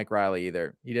like Mike Riley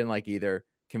either. He didn't like either.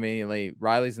 Conveniently,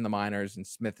 Riley's in the minors and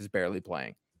Smith is barely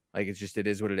playing. Like it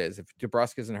is what it is. If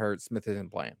DeBrusk isn't hurt, Smith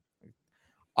isn't playing.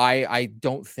 I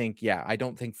don't think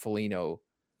Foligno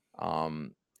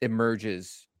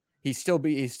emerges. He's still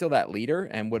that leader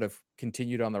and would have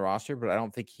continued on the roster, but I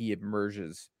don't think he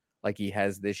emerges like he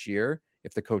has this year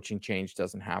if the coaching change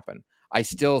doesn't happen. I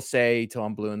still say till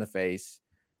I'm blue in the face,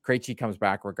 Krejci comes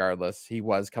back regardless. He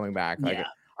was coming back. Yeah.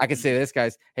 I can say this,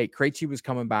 guys. Hey, Krejci was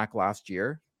coming back last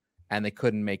year and they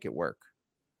couldn't make it work.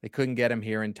 They couldn't get him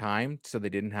here in time, so they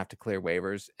didn't have to clear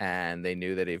waivers. And they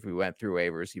knew that if we went through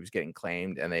waivers, he was getting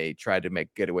claimed, and they tried to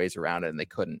make getaways around it, and they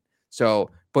couldn't.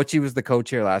 So Butchie was the coach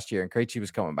here last year, and Krejci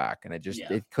was coming back, and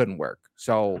it couldn't work.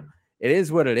 So it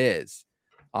is what it is.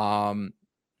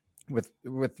 With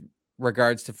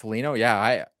regards to Foligno,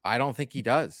 I don't think he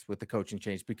does with the coaching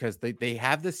change because they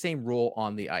have the same role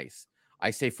on the ice. I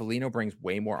say Foligno brings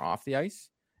way more off the ice,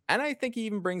 and I think he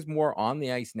even brings more on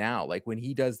the ice now. Like when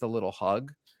he does the little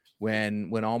hug, when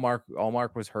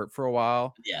Allmark was hurt for a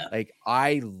while. Yeah. Like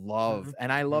I love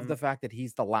the fact that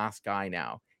he's the last guy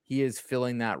now. He is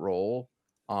filling that role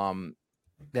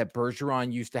that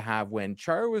Bergeron used to have when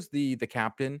Char was the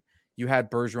captain. You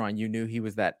had Bergeron, you knew he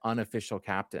was that unofficial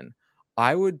captain.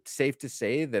 I would safe to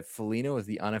say that Foligno is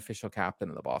the unofficial captain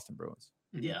of the Boston Bruins.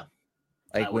 Yeah.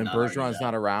 Like when Bergeron's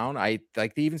not around,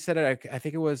 they even said it. I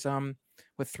think it was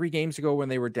 3 games ago when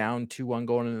they were down 2-1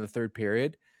 going into the third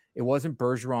period. It wasn't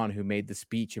Bergeron who made the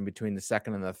speech in between the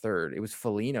second and the third. It was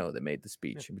Foligno that made the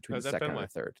speech in between the second and the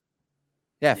third.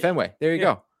 Yeah, Fenway. There you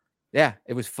go. Yeah,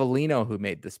 it was Foligno who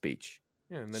made the speach.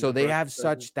 Yeah, so they have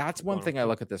that's one thing I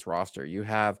look at this roster. You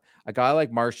have a guy like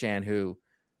Marchand who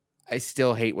I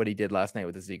still hate what he did last night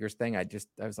with the Zegers thing. I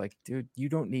was like, dude, you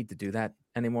don't need to do that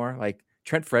anymore. Like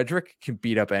Trent Frederick can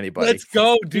beat up anybody. Let's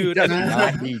go, dude. I do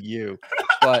not need you.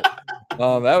 But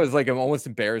that was like almost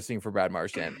embarrassing for Brad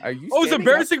Marchand. Are you? Oh, it's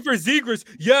embarrassing for Zegers.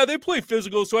 Yeah, they play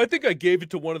physical, so I think I gave it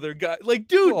to one of their guys. Like,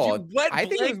 dude, I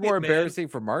think it was more embarrassing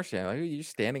for Marchand. Like, you're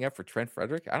standing up for Trent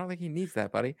Frederick. I don't think he needs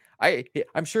that, buddy.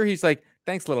 I'm sure he's like,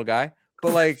 thanks, little guy.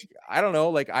 But like, I don't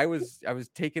know. Like, I was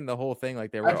taking the whole thing.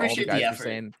 Like, they were all the guys were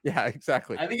saying, yeah,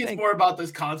 exactly. I think it's more about this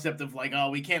concept of like,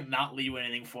 oh, we can't not leave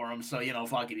anything for him. So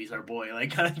fuck it, he's our boy, like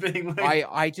kind of thing. Like,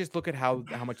 I just look at how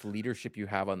much leadership you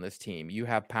have on this team. You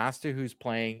have Pasta, who's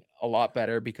playing a lot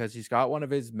better because he's got one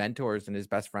of his mentors and his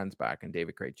best friends back in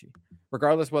David Krejci.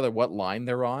 Regardless what line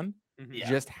they're on,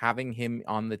 just having him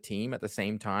on the team at the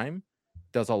same time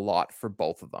does a lot for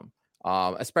both of them.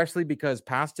 Especially because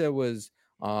Pasta was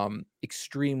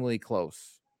extremely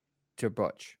close to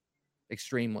Butch,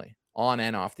 extremely on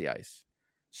and off the ice.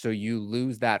 So you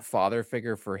lose that father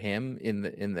figure for him in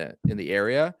the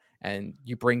area, and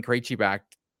you bring Krejci back,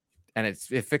 and it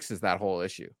fixes that whole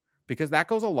issue because that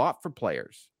goes a lot for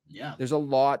players. Yeah, there's a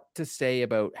lot to say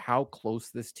about how close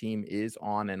this team is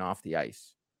on and off the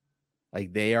ice.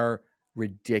 Like they are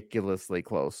ridiculously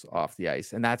close off the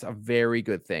ice, and that's a very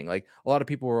good thing. Like a lot of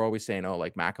people were always saying, oh,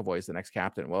 like McAvoy is the next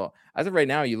captain. Well, as of right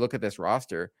now, you look at this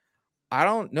roster, I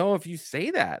don't know if you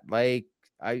say that. Like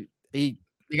he's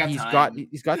got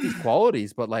these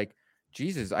qualities, but like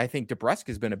Jesus, I think DeBrusk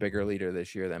has been a bigger leader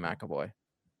this year than McAvoy.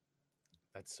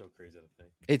 That's so crazy to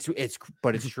think.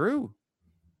 But it's true.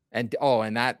 And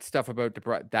that stuff about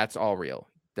DeBrusk, that's all real.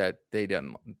 That they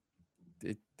didn't.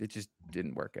 It just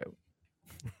didn't work out.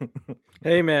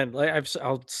 Hey man, like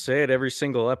I'll say it every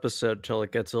single episode till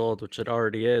it gets old, which it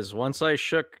already is. Once I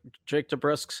shook Jake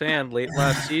DeBrusk's hand late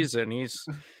last season, he's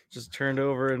just turned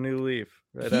over a new leaf.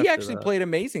 He actually played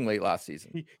amazing late last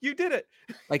season. You did it.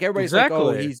 Like everybody's like,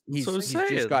 oh, he's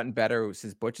just gotten better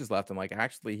since Butch has left. I'm like,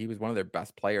 actually, he was one of their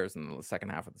best players in the second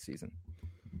half of the season.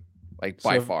 Like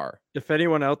by far. If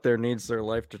anyone out there needs their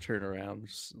life to turn around,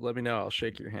 just let me know. I'll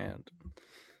shake your hand.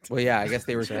 Well, yeah, I guess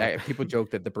they were. People joke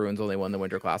that the Bruins only won the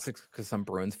Winter Classics because some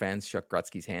Bruins fans shook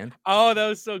Gretzky's hand. Oh, that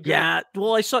was so good. Yeah.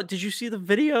 Well, I saw. Did you see the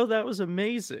video? That was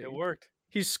amazing. It worked.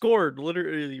 He scored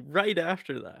literally right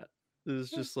after that. It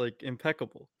was just like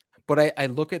impeccable. But I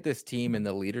look at this team and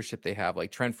the leadership they have.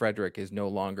 Like Trent Frederick is no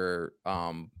longer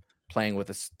playing with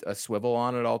a swivel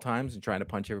on at all times and trying to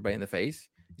punch everybody in the face.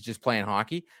 He's just playing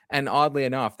hockey. And oddly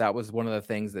enough, that was one of the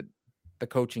things that the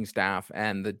coaching staff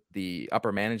and the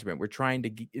upper management were trying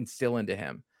to instill into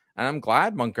him. And I'm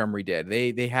glad Montgomery did.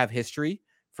 They have history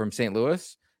from St.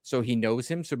 Louis, so he knows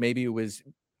him. So maybe it was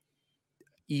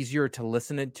easier to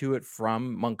listen to it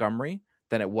from Montgomery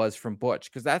than it was from Butch,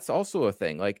 because that's also a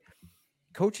thing. Like,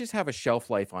 coaches have a shelf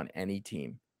life on any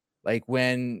team. Like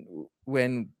when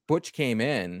Butch came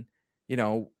in,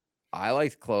 I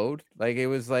liked Claude. Like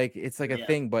it's like a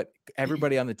thing, but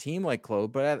everybody on the team liked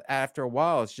Claude. But after a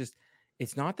while,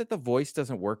 it's not that the voice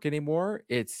doesn't work anymore.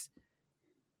 It's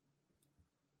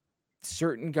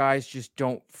certain guys just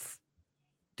don't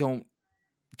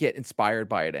get inspired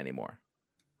by it anymore.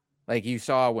 Like you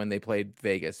saw when they played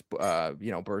Vegas,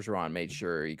 Bergeron made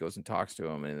sure he goes and talks to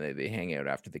him, and they hang out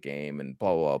after the game and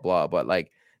blah, blah, blah. But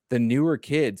like the newer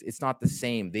kids, it's not the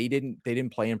same. They didn't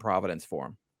play in Providence for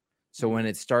him. So when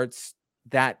it starts,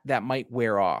 that might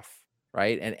wear off,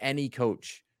 right? And any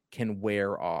coach can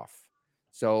wear off.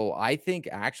 So I think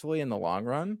actually in the long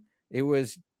run, it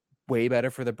was way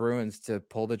better for the Bruins to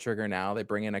pull the trigger now. They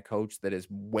bring in a coach that is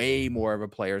way more of a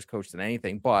player's coach than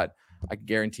anything. But I can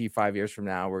guarantee 5 years from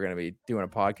now, we're going to be doing a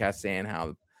podcast saying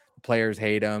how the players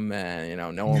hate him and,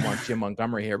 no one wants Jim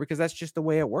Montgomery here, because that's just the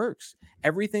way it works.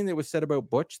 Everything that was said about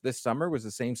Butch this summer was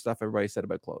the same stuff everybody said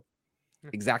about Claude.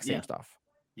 Exact same stuff.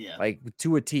 Yeah. Like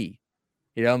to a T.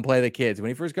 He doesn't play the kids. When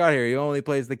he first got here, he only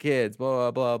plays the kids,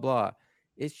 blah, blah, blah, blah.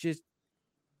 It's just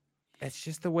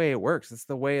the way it works. It's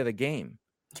the way of the game.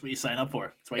 That's what you sign up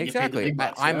for. That's why you exactly. Get paid the big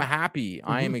bucks, I'm happy.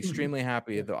 I am extremely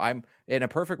happy. Though I'm in a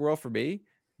perfect world for me.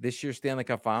 This year's Stanley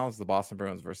Cup Finals, the Boston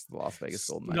Bruins versus the Las Vegas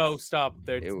Golden Knights. No, stop.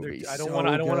 I don't want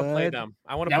to play them.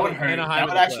 I want to play Anaheim.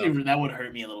 That would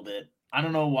hurt me a little bit. I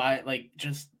don't know why.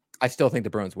 I still think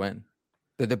the Bruins win.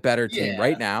 They're the better team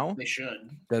right now. They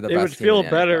should. They're the it best would feel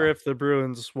better if the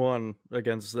Bruins won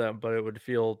against them, but it would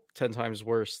feel 10 times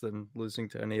worse than losing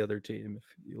to any other team if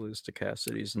you lose to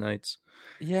Cassidy's Knights.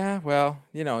 Yeah, well,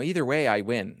 either way I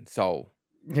win. So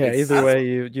yeah, either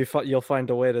way you'll find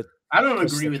a way to. I don't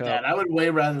agree with that. I would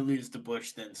way rather lose to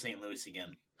Butch than St. Louis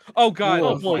again. Oh God!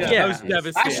 That was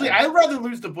devastating. Actually, I'd rather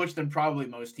lose to Butch than probably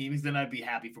most teams. Then I'd be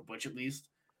happy for Butch at least.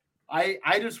 I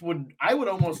would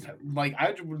almost like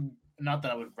I would. Not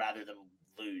that I would rather them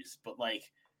lose, but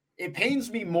it pains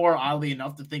me more, oddly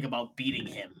enough, to think about beating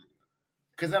him,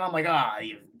 because then I'm like,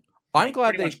 I'm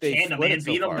glad they split it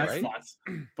so far, right?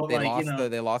 But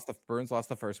they lost the Bruins lost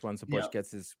the first one, so Butch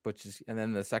gets Butch's, and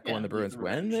then the second one the Bruins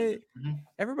win.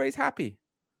 Everybody's happy.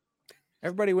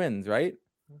 Everybody wins, right?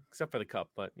 Except for the cup,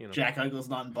 but Jack Eichel's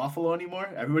not in Buffalo anymore.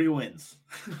 Everybody wins.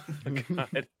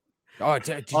 Oh,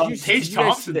 Tage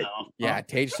Thompson, though. Yeah,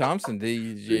 Tage Thompson.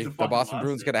 The Boston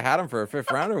Bruins could have had him for a fifth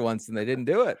rounder once, and they didn't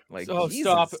do it.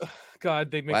 Stop!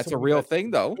 God, they make that's a real thing,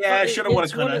 though. Yeah, should have,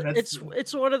 would have.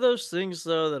 It's one of those things,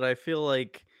 though, that I feel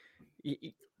like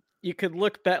you could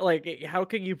look back. Like, how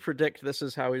can you predict this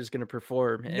is how he's going to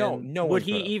perform? No. Would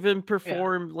he even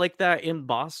perform like that in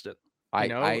Boston? A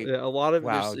lot of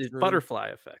it's butterfly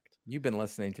effect. You've been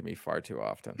listening to me far too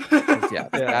often.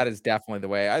 That is definitely the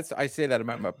way. I say that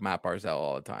about Matt Barzal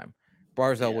all the time.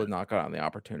 Barzal would not got on the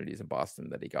opportunities in Boston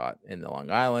that he got in the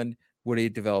Long Island. Would he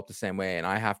develop the same way? And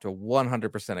I have to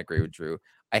 100% agree with Drew.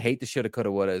 I hate the shoulda, coulda,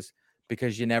 wouldas,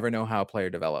 because you never know how a player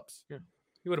develops. Yeah.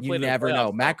 You never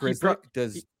know. Matt Grzelcyk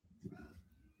does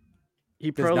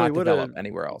not develop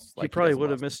anywhere else. He probably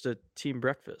would have missed a team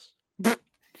breakfast. You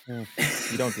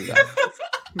don't do that.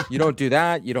 You don't do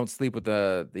that. You don't sleep with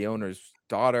the owner's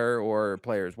daughter or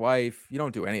player's wife. You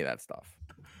don't do any of that stuff.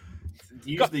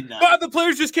 Usually not. God, the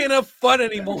players just can't have fun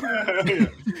anymore.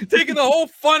 Taking the whole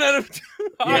fun out of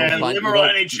liberal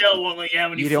NHL won't let you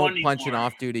have any fun. You don't punch an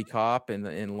off-duty cop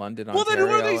in London,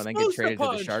 Ontario, and then get traded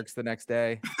to the Sharks the next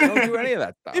day. You don't do any of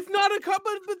that stuff. If not a cop,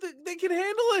 but they can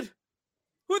handle it.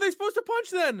 Who are they supposed to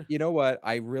punch then? You know what?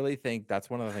 I really think that's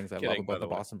one of the things I love about the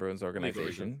Boston Bruins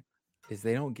organization. Is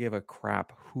they don't give a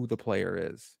crap who the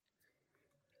player is.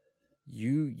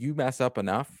 You mess up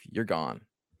enough, you're gone.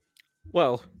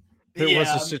 Well, there was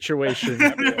a situation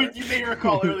you may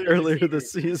recall earlier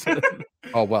this season.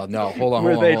 Oh well, no, hold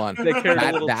on. They cared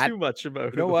a little too much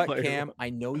about. You know what, Cam? I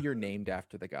know you're named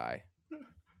after the guy,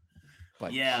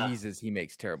 but Jesus, he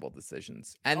makes terrible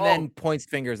decisions, and then points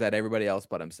fingers at everybody else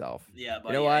but himself. Yeah,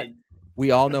 you know what?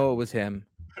 We all know it was him.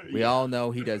 We all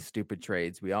know he does stupid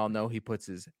trades. We all know he puts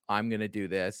his I'm going to do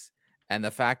this. And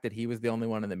the fact that he was the only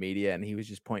one in the media and he was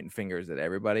just pointing fingers at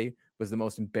everybody was the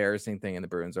most embarrassing thing in the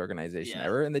Bruins organization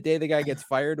ever. And the day the guy gets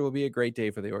fired will be a great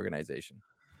day for the organization.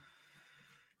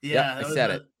 Yeah, I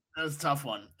said it. That was a tough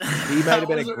one. He might have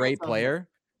been a great player,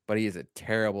 but he is a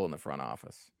terrible in the front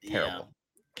office. Terrible.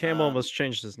 Cam almost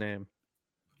changed his name.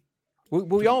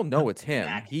 We all know it's him.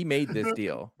 He made this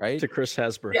deal, right? To Chris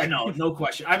Hasbro. Yeah, no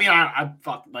question. I mean,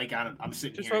 I'm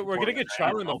sitting just here. We're gonna get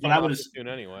shot in the office soon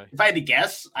anyway. If I had to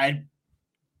guess, I'd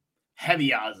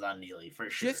heavy odds on Neely for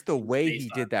sure. Just the way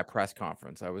he did that press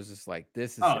conference, I was just like,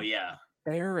 "This is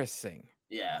embarrassing."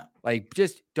 Yeah, like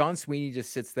just Don Sweeney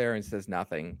just sits there and says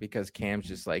nothing because Cam's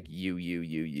just like,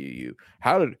 "You.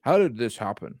 How did this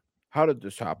happen? How did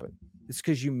this happen?" It's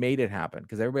because you made it happen.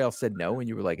 Because everybody else said no, and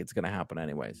you were like, "It's gonna happen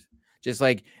anyways." Just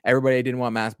like everybody didn't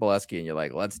want Mass Bolesky, and you're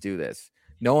like, let's do this.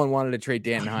 No one wanted to trade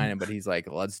Danton Heinen, but he's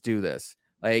like, let's do this.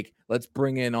 Like, let's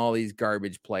bring in all these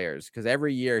garbage players. Because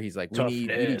every year he's like, we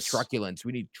need truculence.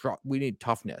 We need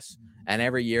toughness. And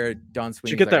every year, Don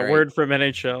Sweeney. Did you get that word from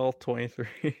NHL 23?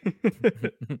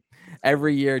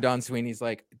 Every year, Don Sweeney's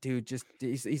like, dude,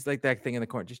 he's like that thing in the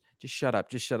corner. Just shut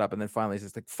up. Just shut up. And then finally he's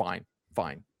just like, fine.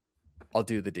 I'll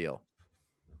do the deal.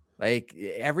 Like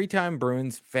every time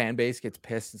Bruins fan base gets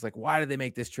pissed, it's like, why did they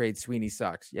make this trade? Sweeney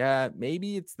sucks. Yeah,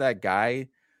 maybe it's that guy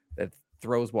that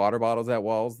throws water bottles at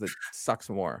walls that sucks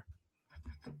more.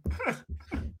 It's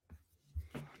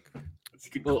a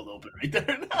good cold open right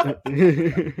there.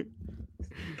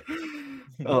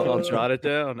 I'll jot it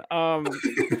down.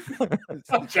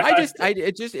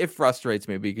 It frustrates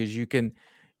me because you can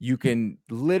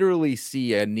literally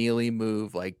see a Neely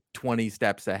move like 20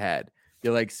 steps ahead.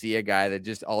 You like see a guy that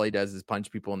just all he does is punch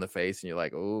people in the face, and you're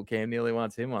like, "Oh, Cam Neely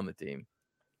wants him on the team."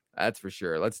 That's for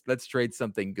sure. Let's trade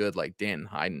something good like Danton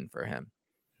Heinen for him.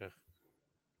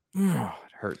 Yeah.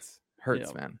 It hurts,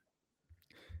 man.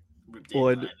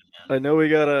 Well, I know we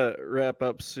gotta wrap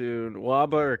up soon.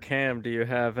 Waba or Cam, do you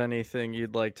have anything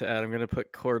you'd like to add? I'm gonna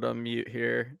put Cord on mute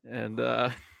here, and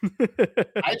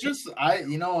it's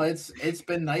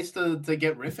been nice to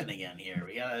get riffing again here.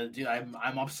 We gotta do.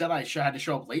 I'm upset I had to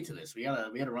show up late to this. We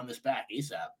gotta run this back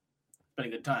ASAP. It's been a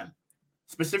good time,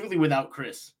 specifically without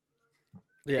Chris.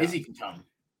 Yeah, Izzy can come.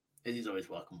 Izzy's always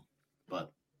welcome,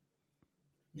 but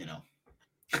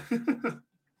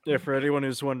Yeah, for anyone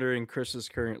who's wondering, Chris is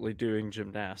currently doing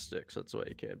gymnastics. That's why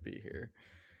he can't be here.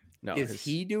 No, is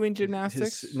he doing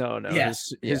gymnastics? No.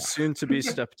 Yes. His soon-to-be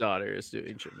stepdaughter is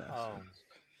doing gymnastics.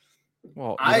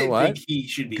 Well, I think he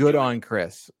should be good on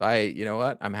Chris. You know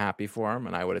what? I'm happy for him,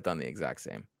 and I would have done the exact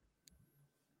same.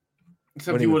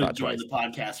 Except you would have joined the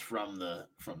podcast from the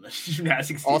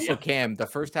gymnastics studio. Also, Cam, the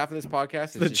first half of this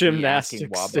podcast is the gymnastics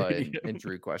Waba and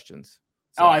Drew questions.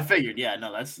 So. Oh, I figured. Yeah,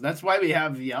 no, that's why we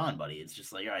have you on, buddy. It's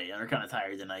just like, all right, we're kind of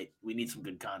tired tonight. We need some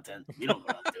good content. We don't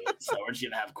know how to do it, so we're just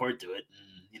gonna have Court do it,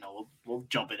 and we'll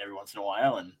jump in every once in a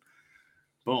while, and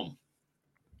boom,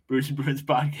 Bruce and Bruins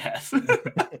podcast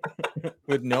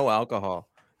with no alcohol.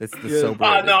 It's the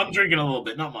sober. No, I'm drinking a little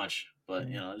bit, not much, but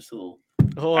just a little.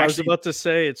 Oh, I was about to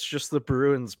say it's just the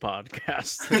Bruins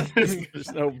podcast.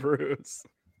 There's no Bruins.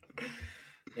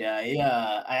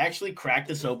 Yeah, I actually cracked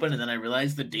this open, and then I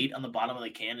realized the date on the bottom of the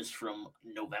can is from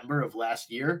November of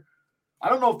last year. I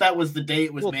don't know if that was the day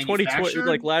it was manufactured.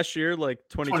 Like last year, like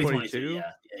 2022.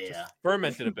 Yeah.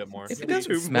 Fermented a bit more. If it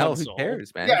doesn't smell, who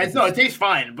cares, man? Yeah, it tastes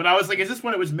fine. But I was like, is this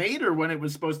when it was made or when it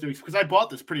was supposed to? Because I bought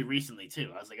this pretty recently,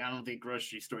 too. I was like, I don't think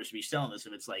grocery stores should be selling this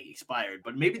if it's, like, expired.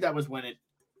 But maybe that was when it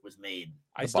was made.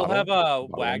 I still have a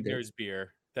Wagner's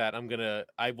beer that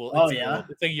I will.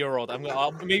 It's a year-old.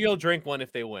 Maybe I'll drink one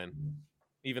if they win,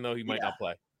 even though he might not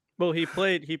play. Well, he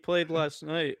played last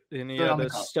night, and he had a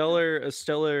stellar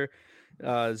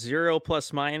 0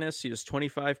 plus minus. He was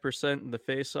 25% in the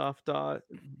face-off dot.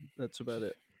 That's about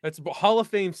it. That's Hall of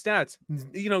Fame stats.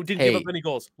 Didn't give up any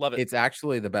goals. Love it. It's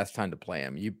actually the best time to play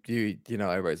him.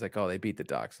 Everybody's like, oh, they beat the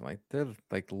Ducks. I'm like, they're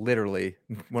like literally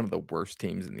one of the worst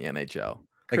teams in the NHL.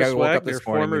 Like Chris I woke up this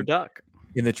morning, former Duck.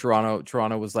 In the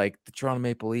Toronto was like the Toronto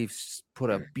Maple Leafs put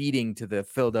a beating to the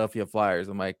Philadelphia Flyers.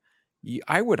 I'm like,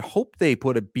 I would hope they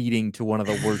put a beating to one of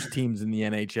the worst teams in the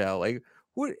NHL. Like,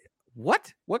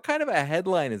 what kind of a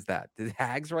headline is that? Did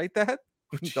Hags write that?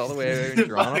 All the way there in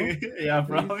Toronto? Yeah,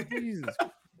 probably. Jesus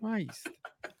Christ.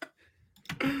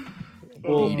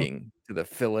 Beating to the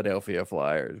Philadelphia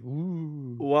Flyers.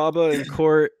 Ooh. Waba and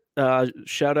Court,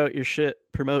 shout out your shit,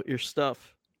 promote your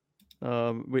stuff.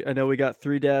 I know we got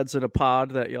 3 dads in a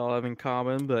pod that y'all have in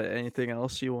common, but anything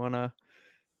else you wanna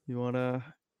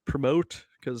promote?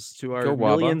 Because to our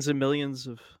millions and millions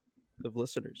of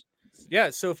listeners. Yeah,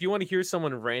 so if you want to hear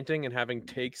someone ranting and having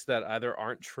takes that either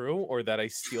aren't true or that I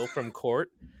steal from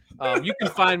court, you can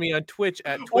find me on Twitch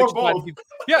at Twitch.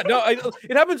 Yeah, no,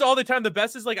 it happens all the time. The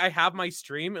best is like I have my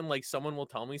stream and like someone will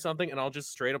tell me something and I'll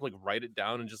just straight up like write it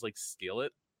down and just like steal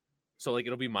it. So like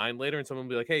it'll be mine later and someone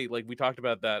will be like, hey, like we talked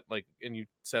about that, like, and you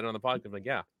said it on the podcast. I'm like,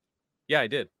 yeah, I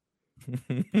did.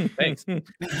 Thanks.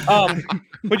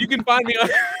 But you can find me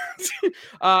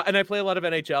on and I play a lot of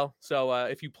NHL. So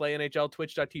if you play NHL,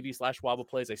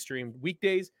 twitch.tv/wobbleplays. I stream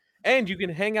weekdays, and you can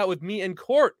hang out with me and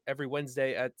Court every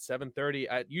Wednesday at 7:30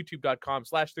 at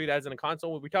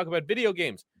youtube.com/3dads-in-a-console, where we talk about video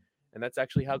games. And that's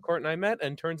actually how Court and I met.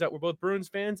 And turns out we're both Bruins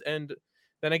fans. And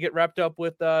then I get wrapped up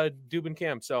with Dube and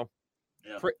Cam. So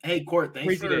yeah. Hey, Court,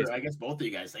 thanks for, I guess, both of you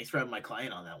guys. Thanks for having my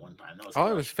client on that one time. That was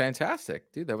it was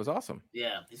fantastic, dude. That was awesome.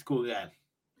 Yeah, he's a cool guy.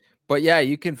 But yeah,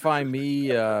 you can find me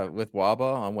with Waba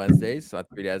on Wednesdays at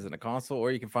 3 Dads in a Console,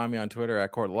 or you can find me on Twitter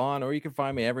at Court Lawn, or you can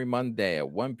find me every Monday at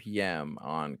 1 p.m.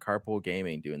 on Carpool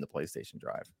Gaming doing the PlayStation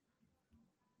Drive.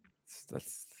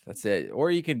 That's it.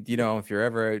 Or you can, if you're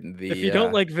ever out in the... If you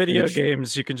don't like video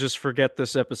games, you can just forget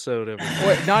this episode.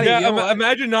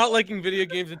 Imagine not liking video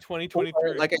games in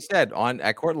 2023. Like I said,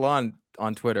 at Court Lawn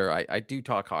on Twitter, I do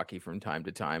talk hockey from time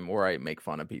to time, or I make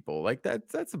fun of people. Like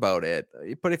that's about it.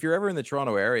 But if you're ever in the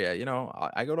Toronto area,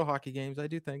 I go to hockey games. I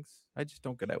do things. I just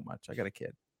don't get out much. I got a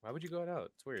kid. Why would you go out?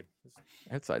 It's weird.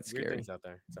 Outside's scary. Weird things out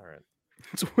there. It's all right.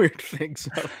 It's weird things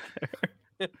out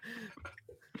there.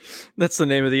 That's the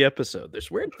name of the episode. There's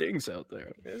weird things out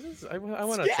there. I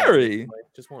want to scary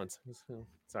just once. It's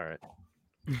all right.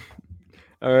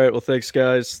 All right. Well, thanks,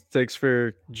 guys. Thanks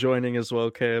for joining as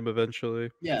well, Cam. Eventually.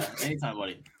 Yeah, anytime,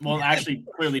 buddy. Well, actually,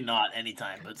 clearly not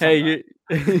anytime. But hey,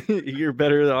 you're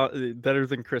better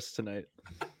than Chris tonight.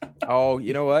 Oh,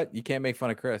 you know what? You can't make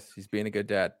fun of Chris. He's being a good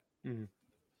dad.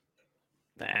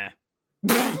 Nah.